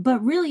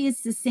 But really,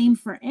 it's the same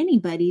for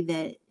anybody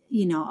that,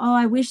 oh,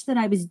 I wish that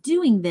I was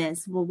doing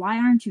this. Well, why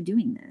aren't you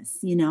doing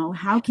this?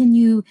 How can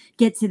you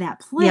get to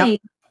that Yep. place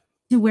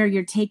to where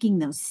you're taking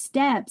those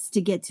steps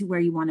to get to where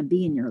you want to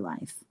be in your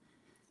life?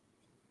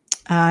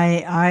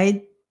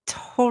 I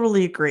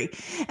totally agree.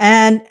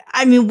 And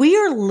I mean, we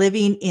are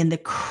living in the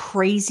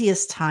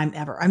craziest time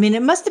ever. I mean,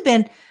 it must have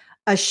been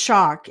a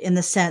shock in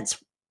the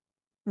sense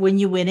when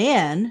you went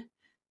in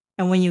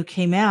and when you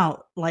came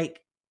out,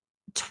 like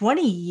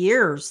 20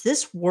 years,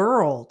 this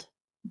world,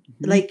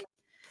 Mhm. like,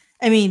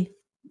 I mean,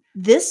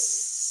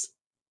 this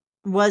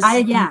I was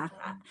yeah.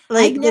 I'd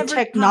like the never talked.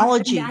 I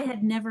technology.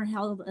 had never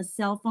held a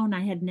cell phone.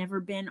 I had never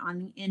been on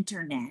the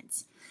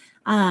internet.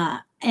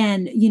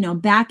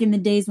 And back in the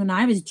days when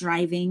I was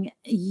driving,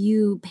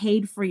 you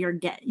paid for your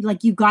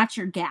like you got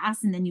your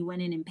gas and then you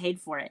went in and paid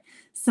for it.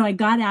 So I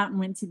got out and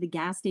went to the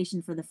gas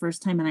station for the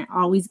first time. And I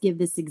always give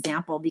this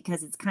example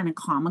because it's kind of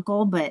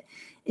comical, but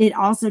it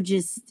also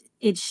just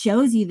it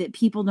shows you that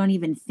people don't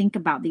even think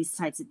about these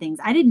types of things.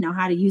 I didn't know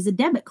how to use a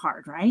debit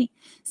card, right?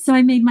 So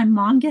I made my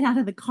mom get out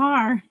of the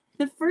car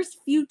the first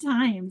few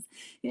times,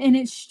 and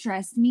it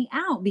stressed me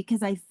out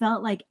because I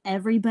felt like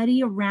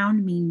everybody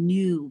around me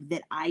knew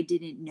that I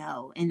didn't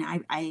know. And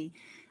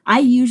I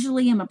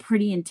usually am a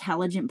pretty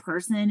intelligent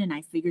person and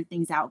I figure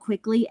things out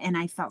quickly. And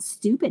I felt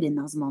stupid in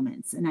those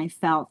moments and I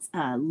felt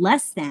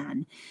less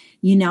than.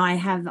 I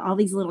have all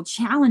these little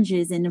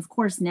challenges. And of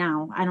course,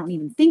 now I don't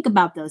even think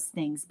about those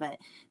things. But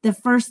the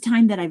first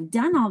time that I've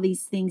done all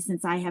these things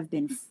since I have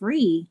been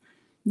free,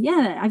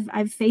 yeah,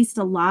 I've faced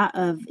a lot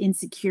of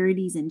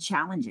insecurities and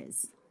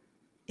challenges.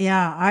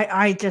 Yeah,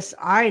 I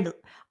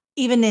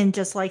even in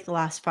just like the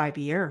last 5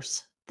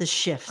 years, the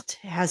shift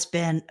has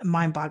been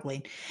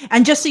mind-boggling.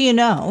 And just so you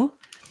know,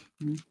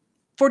 Mhm.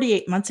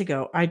 48 months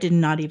ago, I did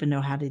not even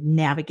know how to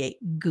navigate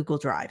Google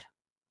Drive.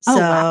 Oh,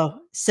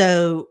 wow.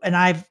 So and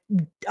I've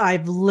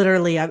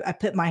literally I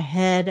put my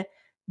head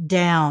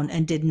down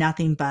and did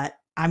nothing but,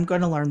 "I'm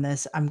gonna learn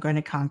this. I'm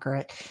gonna conquer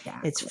it."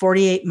 It's Exactly.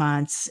 48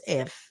 months.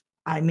 If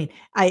I mean,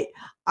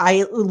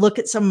 I look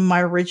at some of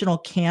my original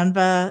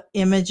Canva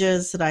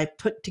images that I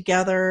put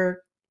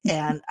together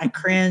and I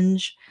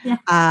cringe. Yeah.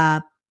 Uh,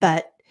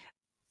 but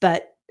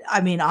but I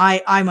mean,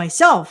 I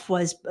myself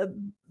was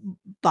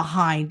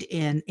behind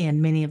in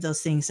many of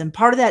those things, and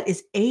part of that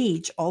is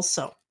age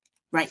also.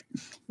 Right.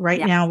 Right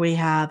Yeah. now we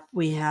have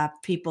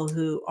people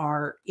who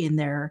are in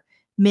their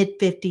mid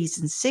 50s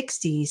and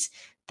 60s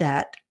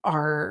that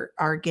are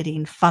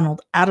getting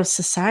funneled out of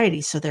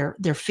society, so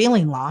they're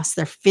feeling lost,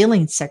 they're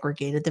feeling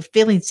segregated, they're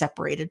feeling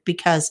separated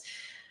because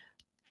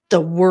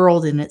the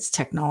world and its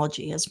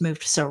technology has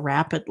moved so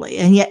rapidly,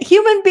 and yet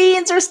human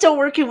beings are still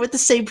working with the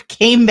same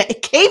caveman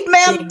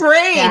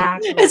brain.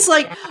 It's Exactly.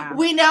 like Yeah.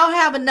 we now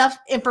have enough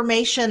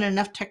information,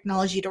 enough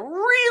technology to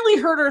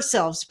really hurt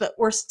ourselves, but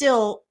we're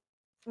still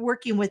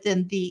working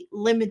within the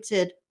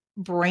limited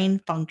brain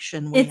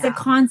function we It's a have.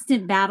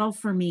 constant battle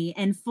for me.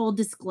 And full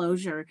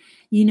disclosure,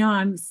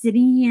 I'm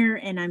sitting here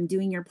and I'm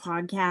doing your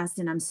podcast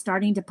and I'm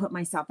starting to put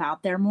myself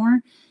out there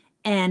more.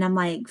 And I'm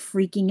like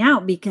freaking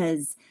out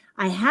because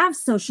I have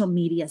social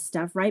media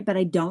stuff, right? But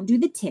I don't do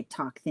the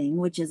TikTok thing,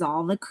 which is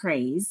all the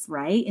craze,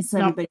 right? And so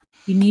No, everybody,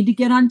 you need to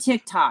get on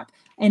TikTok.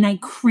 And I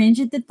cringe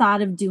at the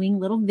thought of doing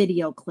little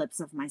video clips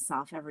of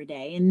myself every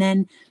day. And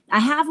then I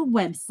have a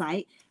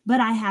website, but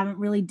I haven't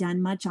really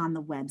done much on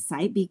the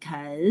website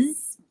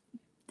because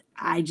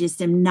I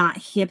just am not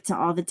hip to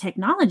all the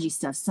technology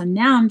stuff. So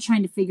now I'm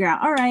trying to figure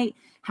out, all right,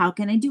 how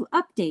can I do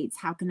updates?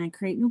 How can I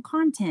create new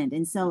content?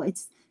 And so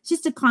it's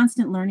just a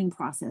constant learning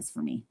process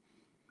for me.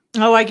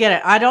 oh, I get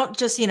it. I don't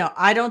just,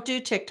 I don't do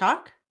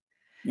TikTok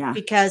Yeah.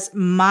 because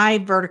my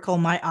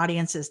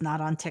audience is not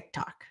on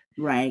TikTok.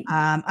 Right.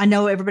 I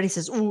know everybody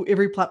says, "Oh,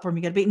 every platform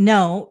you got to be."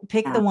 No,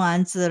 pick the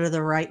ones that are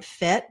the right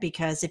fit,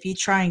 because if you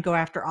try and go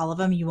after all of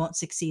them, you won't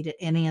succeed at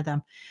any of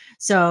them.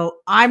 So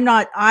I'm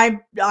not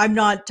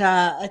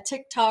a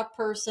TikTok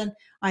person.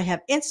 I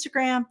have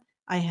Instagram,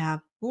 I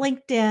have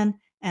LinkedIn,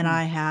 and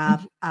I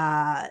have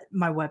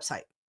my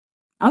website.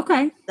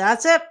 Okay.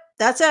 That's it.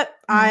 That's it.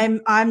 Mm-hmm.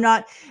 I'm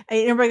not.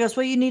 Everybody goes,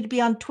 well, you need to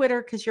be on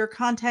Twitter because you're a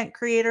content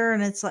creator,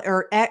 and it's like,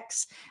 or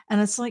X, and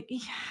it's like,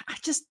 yeah, I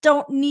just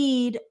don't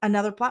need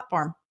another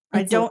platform. I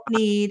It's a don't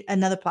need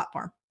another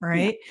platform, yeah.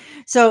 right?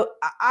 So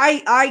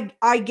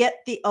I get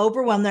the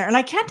overwhelm there, and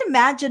I can't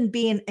imagine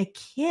being a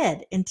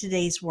kid in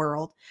today's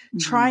world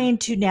trying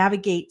to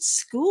navigate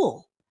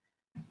school.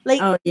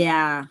 Like, Oh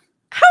yeah.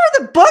 how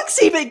are the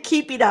books even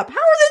keeping up? How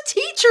are the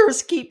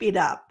teachers keeping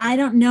up? I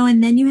don't know.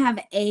 And then you have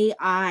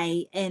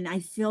AI, and I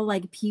feel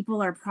like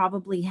people are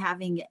probably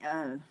having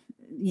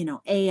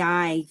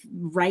AI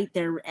write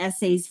their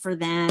essays for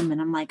them. And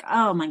I'm like,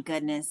 oh my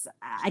goodness,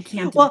 I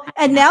can't Well, imagine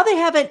and that. now they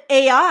have an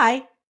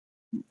AI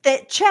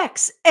that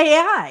checks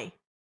AI.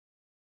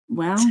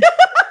 Well,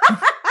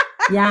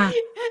 yeah.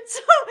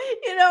 So,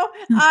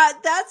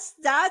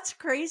 that's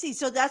crazy.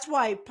 So that's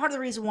why, part of the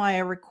reason why I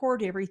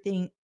record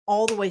everything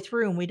all the way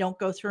through, and we don't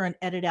go through and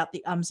edit out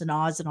the ums and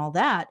ahs and all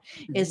that,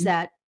 is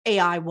that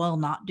AI will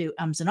not do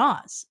ums and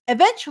ahs.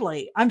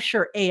 Eventually, I'm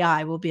sure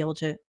AI will be able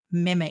to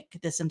mimic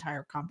this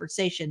entire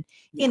conversation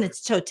in Yeah.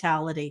 its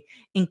totality,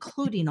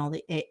 including all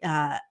the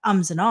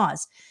ums and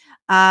ahs.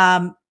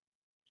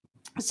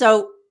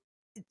 So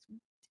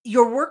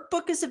your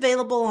workbook is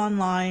available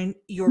online.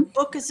 Your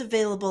book is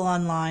available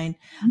online.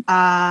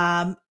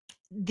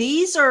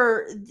 These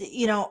are,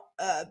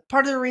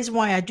 part of the reason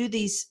why I do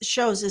these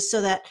shows is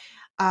so that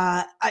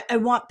I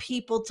want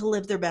people to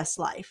live their best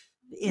life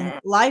in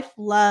life,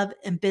 love,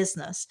 and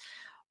business.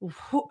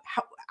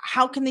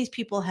 How can these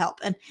people help?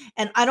 And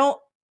I don't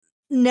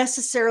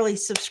necessarily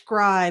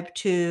subscribe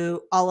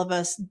to all of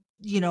us,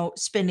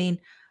 spending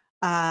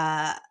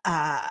uh,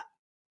 uh,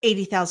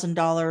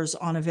 $80,000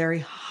 on a very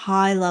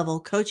high level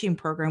coaching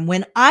program,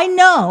 when I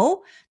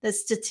know that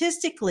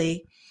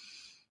statistically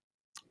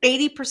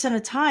 80% of the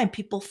time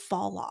people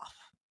fall off.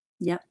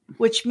 Yep.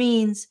 Which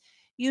means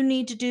you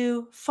need to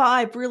do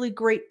 5 really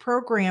great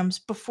programs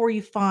before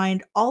you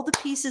find all the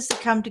pieces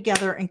that come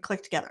together and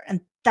click together.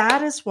 And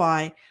that is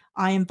why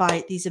I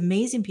invite these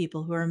amazing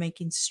people who are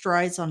making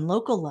strides on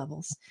local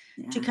levels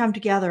to come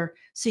together,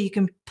 so you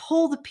can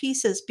pull the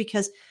pieces,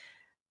 because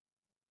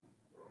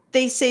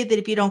they say that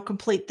if you don't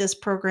complete this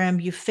program,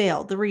 you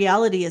failed. The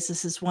reality is,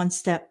 this is one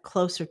step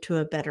closer to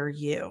a better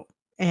you.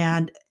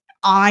 And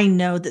I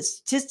know that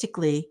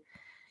statistically,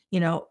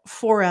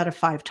 4 out of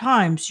 5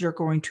 times you're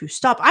going to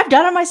stop. I've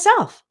done it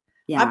myself.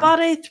 I Yeah.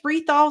 bought a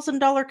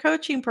 $3,000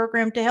 coaching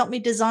program to help me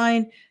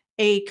design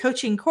a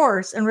coaching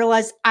course and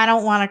realized I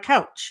don't want to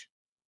coach.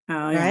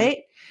 Oh yeah.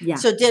 Right? Yeah.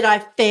 So did I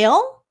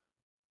fail,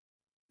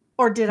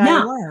 or did I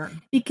No,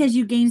 learn? because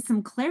you gain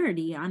some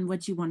clarity on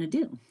what you want to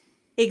do.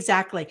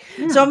 Exactly.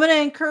 Yeah. So I'm going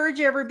to encourage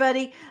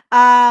everybody.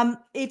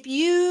 If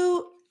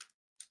you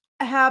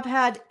have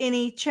had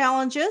any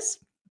challenges,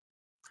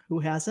 who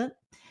hasn't?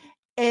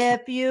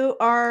 If you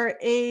are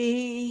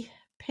a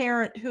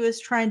parent who is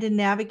trying to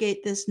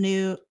navigate this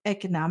new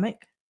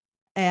economic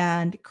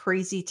and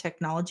crazy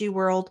technology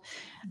world,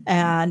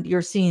 and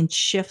you're seeing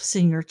shifts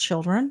in your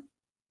children,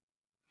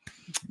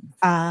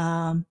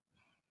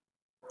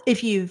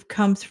 if you've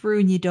come through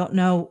and you don't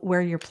know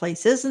where your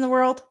place is in the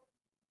world,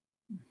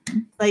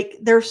 like,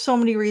 there's so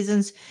many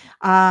reasons,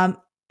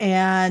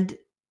 and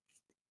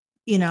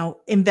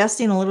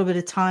investing a little bit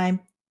of time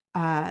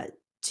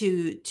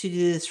to do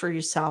this for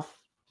yourself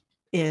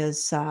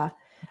is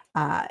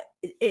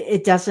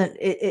it doesn't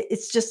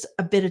it's just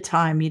a bit of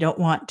time you don't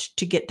want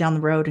to get down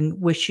the road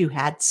and wish you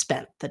had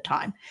spent the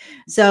time.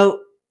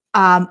 So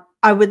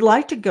I would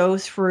like to go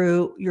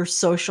through your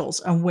socials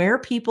and where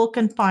people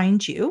can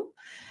find you.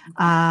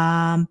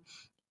 And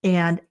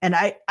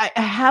I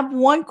have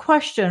one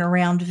question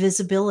around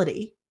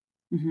visibility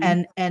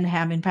and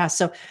having passed.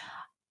 So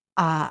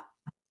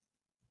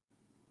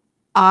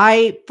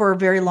I, for a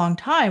very long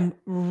time,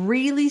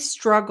 really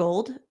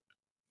struggled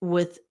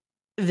with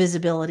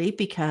visibility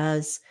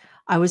because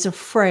I was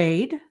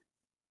afraid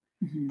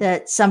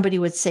that somebody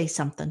would say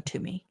something to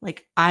me,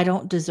 like, I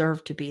don't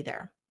deserve to be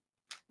there.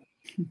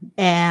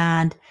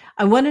 And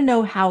I want to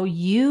know how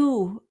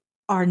you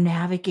are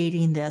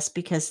navigating this,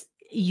 because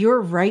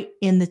you're right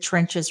in the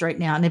trenches right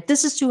now. And if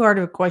this is too hard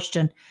of a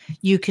question,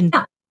 you can.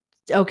 Yeah.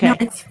 Okay. No,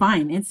 it's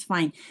fine. It's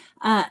fine.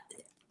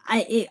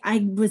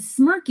 I was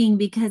smirking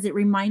because it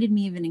reminded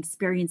me of an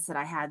experience that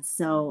I had.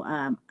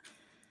 So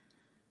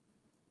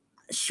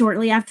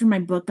shortly after my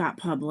book got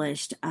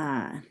published,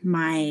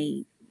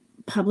 my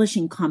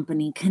publishing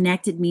company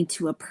connected me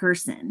to a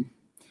person.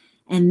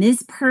 And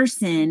this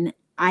person,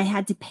 I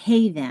had to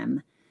pay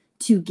them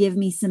to give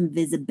me some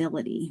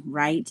visibility,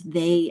 right?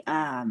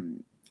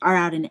 are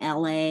out in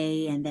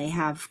LA and they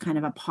have kind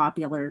of a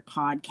popular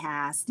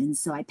podcast. And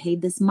so I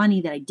paid this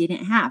money that I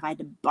didn't have. I had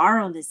to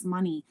borrow this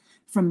money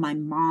from my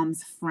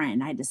mom's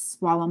friend. I had to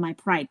swallow my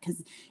pride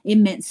because it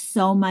meant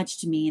so much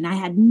to me. And I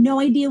had no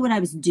idea what I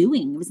was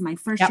doing. It was my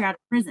first year out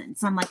of prison.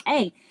 So I'm like,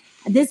 hey,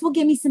 this will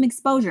give me some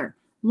exposure.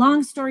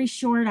 Long story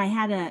short, I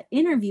had an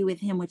interview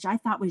with him, which I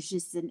thought was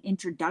just an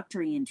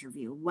introductory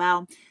interview.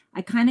 Well,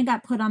 I kind of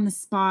got put on the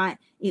spot.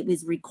 It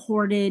was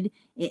recorded.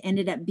 It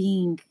ended up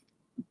being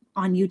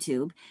on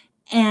YouTube.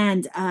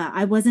 And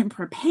I wasn't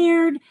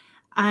prepared.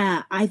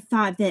 I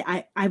thought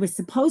that I was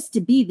supposed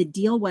to be, the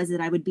deal was that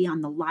I would be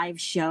on the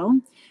live show.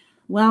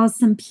 Well,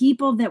 some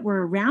people that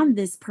were around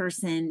this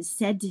person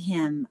said to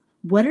him,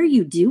 what are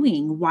you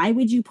doing? Why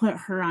would you put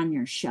her on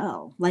your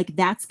show? Like,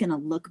 that's going to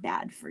look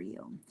bad for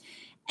you.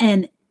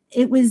 And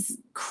it was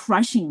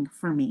crushing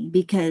for me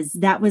because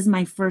that was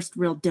my first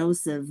real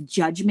dose of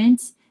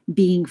judgment,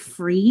 being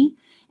free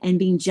and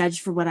being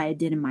judged for what I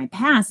did in my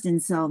past.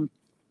 And so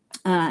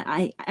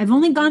I've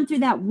only gone through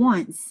that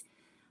once.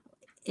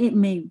 It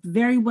may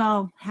very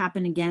well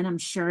happen again, I'm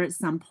sure, at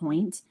some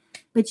point.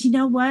 But you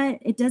know what?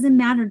 It doesn't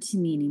matter to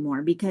me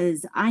anymore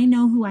because I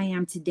know who I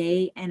am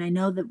today. And I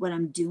know that what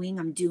I'm doing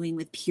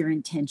with pure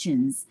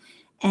intentions.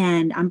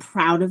 And I'm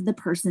proud of the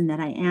person that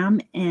I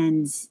am.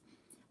 And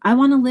I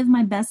want to live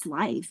my best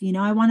life. You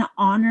know, I want to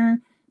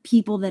honor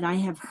people that I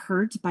have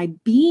hurt by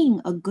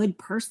being a good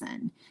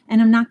person.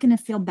 And I'm not going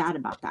to feel bad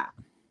about that.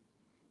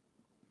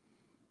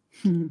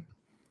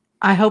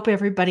 I hope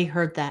everybody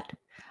heard that.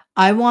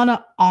 I want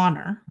to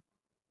honor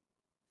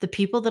the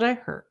people that I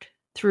hurt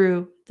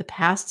through the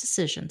past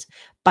decisions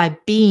by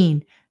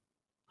being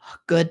a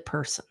good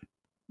person.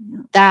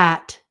 Yeah.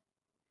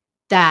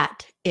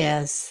 That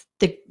is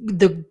the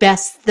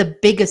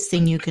biggest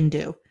thing you can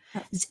do.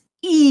 It's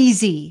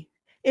easy.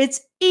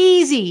 It's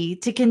easy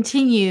to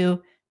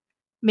continue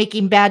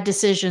making bad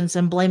decisions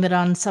and blame it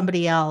on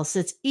somebody else.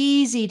 It's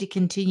easy to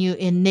continue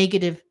in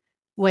negative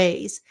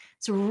ways.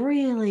 It's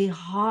really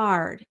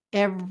hard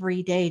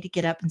every day to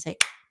get up and say,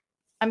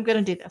 I'm going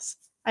to do this.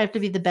 I have to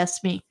be the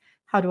best me.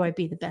 How do I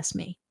be the best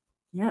me?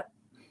 Yep.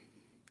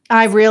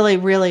 I really,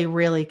 really,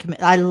 really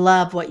commit. I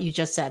love what you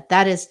just said.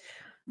 That is,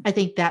 I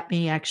think that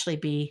may actually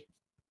be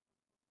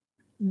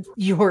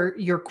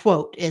your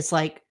quote is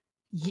like,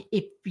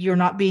 if you're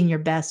not being your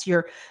best,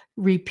 you're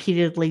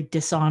repeatedly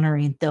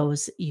dishonoring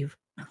those that you've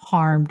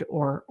harmed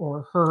or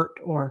hurt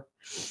or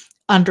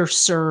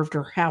underserved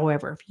or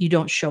however, if you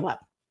don't show up.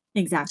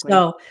 Exactly.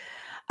 So,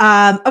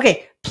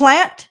 okay.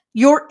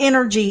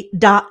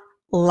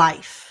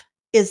 Plantyourenergy.life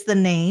is the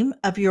name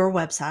of your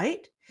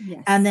website.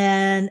 Yes. And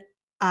then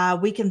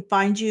we can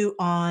find you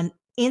on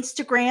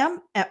Instagram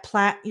at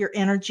Plant Your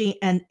Energy.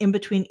 And in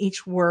between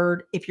each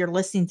word, if you're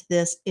listening to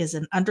this, is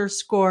an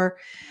underscore.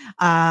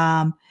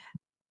 You're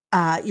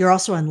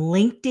also on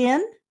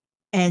LinkedIn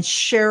and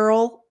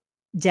Cheryl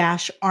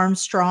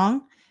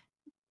Armstrong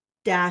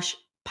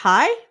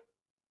Pie.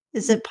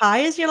 Is it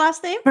Pie is your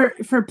last name?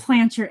 For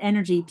Plant Your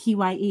Energy,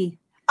 PYE.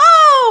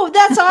 Oh,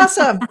 that's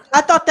awesome.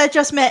 I thought that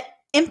just meant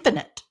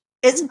infinite.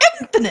 It's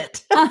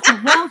infinite. Well,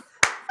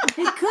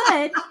 it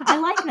could. I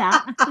like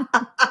that.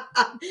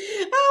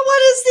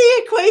 What is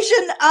the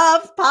equation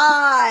of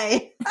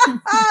pi?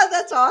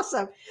 That's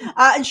awesome.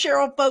 And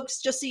Cheryl,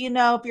 folks, just so you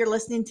know, if you're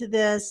listening to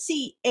this,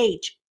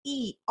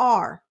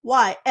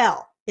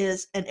 CHERYL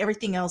is, and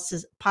everything else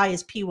is, pi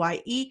is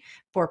PYE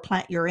for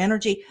Plant Your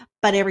Energy,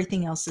 but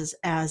everything else is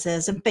as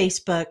is. And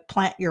Facebook,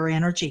 Plant Your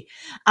Energy.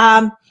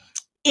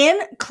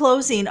 In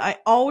closing, I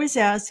always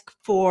ask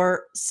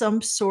for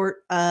some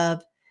sort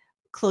of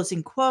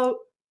closing quote,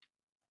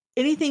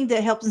 anything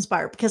that helps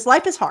inspire, because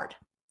life is hard.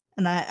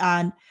 And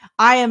I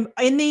am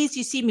in these,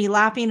 you see me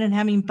laughing and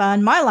having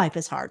fun. My life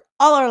is hard.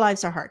 All our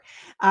lives are hard.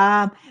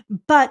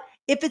 But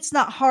if it's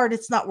not hard,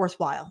 it's not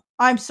worthwhile.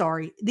 I'm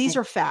sorry. These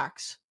are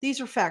facts.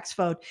 These are facts,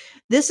 folks.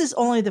 This is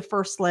only the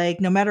first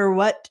leg. No matter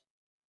what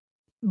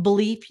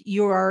belief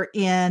you are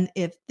in,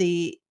 if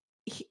the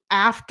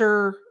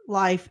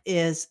afterlife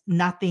is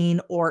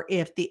nothing, or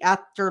if the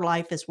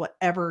afterlife is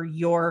whatever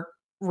your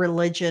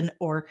religion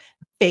or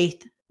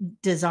faith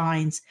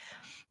designs.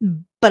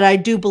 But I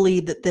do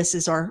believe that this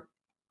is our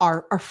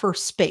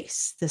first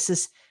space. This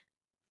is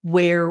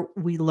where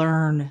we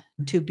learn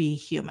to be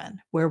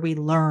human, where we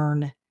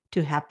learn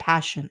to have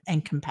passion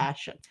and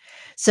compassion.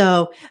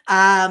 So,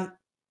 can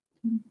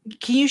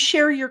you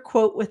share your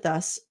quote with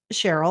us,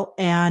 Cheryl,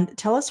 and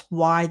tell us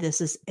why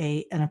this is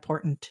an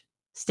important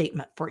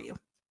statement for you?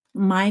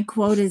 My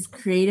quote is,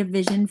 create a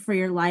vision for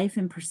your life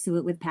and pursue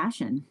it with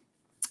passion.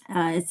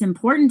 It's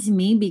important to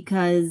me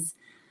because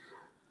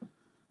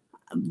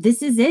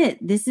this is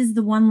it. This is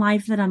the one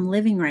life that I'm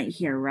living right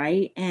here,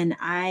 right? And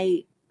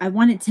I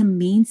want it to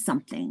mean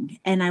something,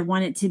 and I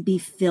want it to be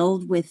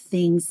filled with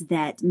things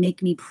that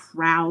make me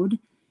proud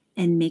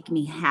and make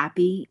me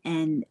happy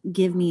and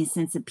give me a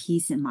sense of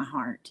peace in my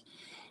heart.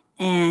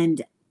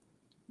 And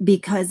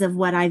because of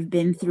what I've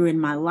been through in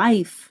my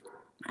life,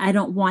 I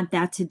don't want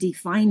that to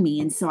define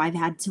me. And so I've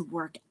had to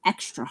work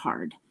extra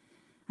hard.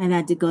 I've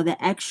had to go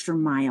the extra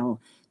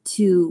mile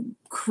to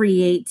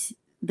create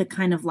the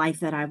kind of life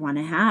that I want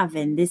to have.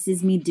 And this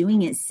is me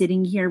doing it,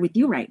 sitting here with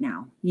you right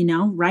now,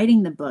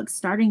 writing the book,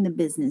 starting the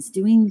business,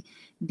 doing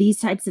these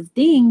types of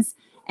things.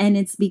 And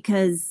it's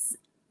because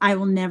I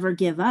will never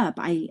give up.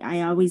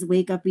 I always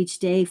wake up each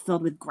day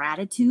filled with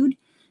gratitude.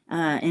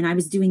 And I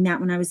was doing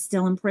that when I was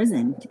still in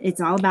prison. It's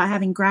all about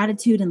having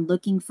gratitude and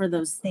looking for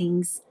those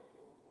things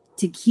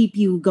to keep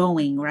you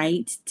going,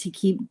 right?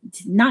 To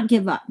not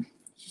give up,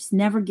 just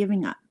never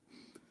giving up.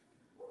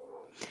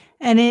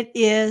 And it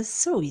is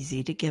so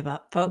easy to give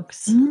up,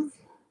 folks. Mm-hmm.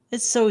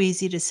 It's so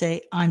easy to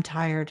say, I'm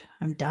tired,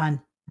 I'm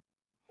done.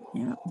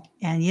 Yeah.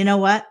 And you know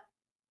what?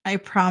 I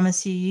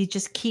promise you, you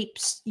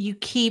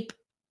keep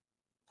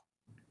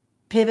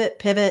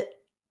pivot,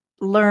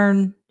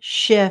 learn,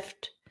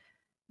 shift,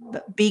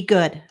 but be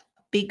good.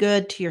 Be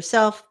good to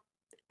yourself.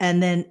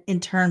 And then in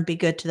turn, be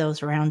good to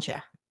those around you.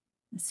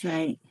 That's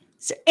right.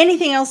 Is there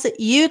anything else that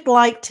you'd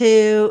like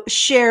to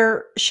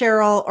share,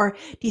 Cheryl? Or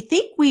do you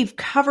think we've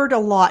covered a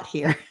lot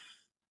here?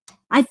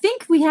 I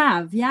think we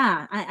have.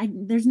 Yeah.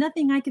 There's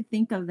nothing I could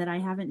think of that I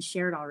haven't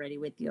shared already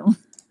with you.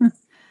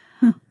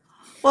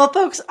 Well,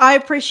 folks, I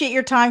appreciate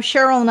your time.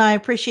 Cheryl and I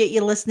appreciate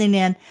you listening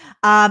in.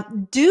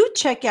 Do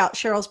check out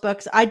Cheryl's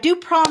books. I do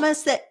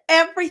promise that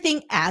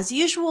everything, as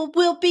usual,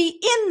 will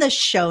be in the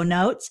show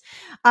notes.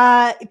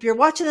 If you're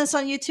watching this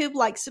on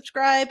YouTube,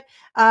 subscribe.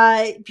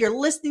 If you're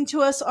listening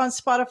to us on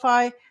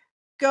Spotify,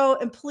 go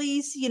and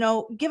please,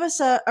 give us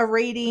a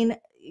rating.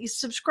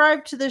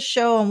 Subscribe to this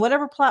show on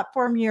whatever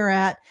platform you're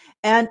at.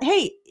 And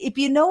hey, if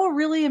you know a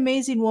really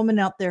amazing woman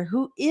out there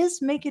who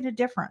is making a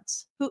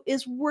difference, who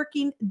is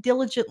working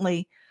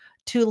diligently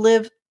to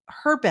live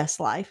her best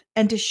life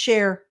and to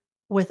share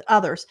with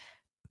others,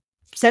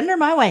 send her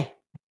my way.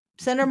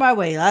 Send her my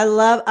way. I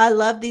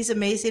love these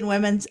amazing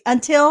women.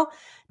 Until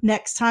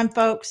next time,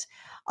 folks,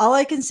 all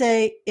I can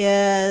say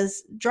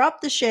is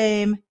drop the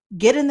shame,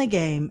 get in the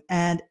game,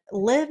 and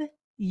live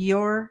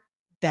your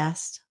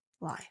best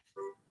life.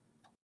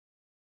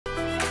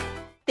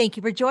 Thank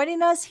you for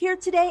joining us here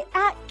today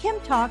at Kim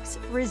Talks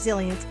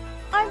Resilience.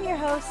 I'm your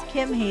host,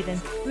 Kim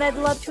Hayden, and I'd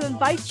love to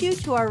invite you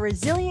to our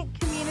resilient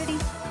community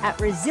at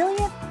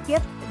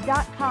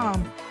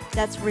resilientgift.com.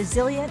 That's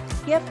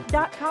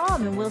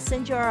resilientgift.com, and we'll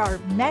send you our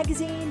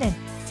magazine and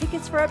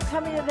tickets for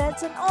upcoming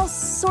events and all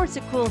sorts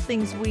of cool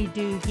things we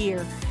do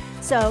here.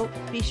 So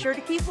be sure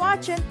to keep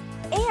watching,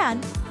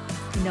 and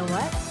you know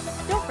what?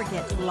 Don't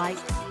forget to like,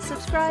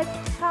 subscribe,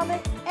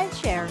 comment, and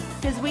share,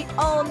 because we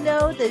all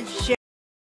know that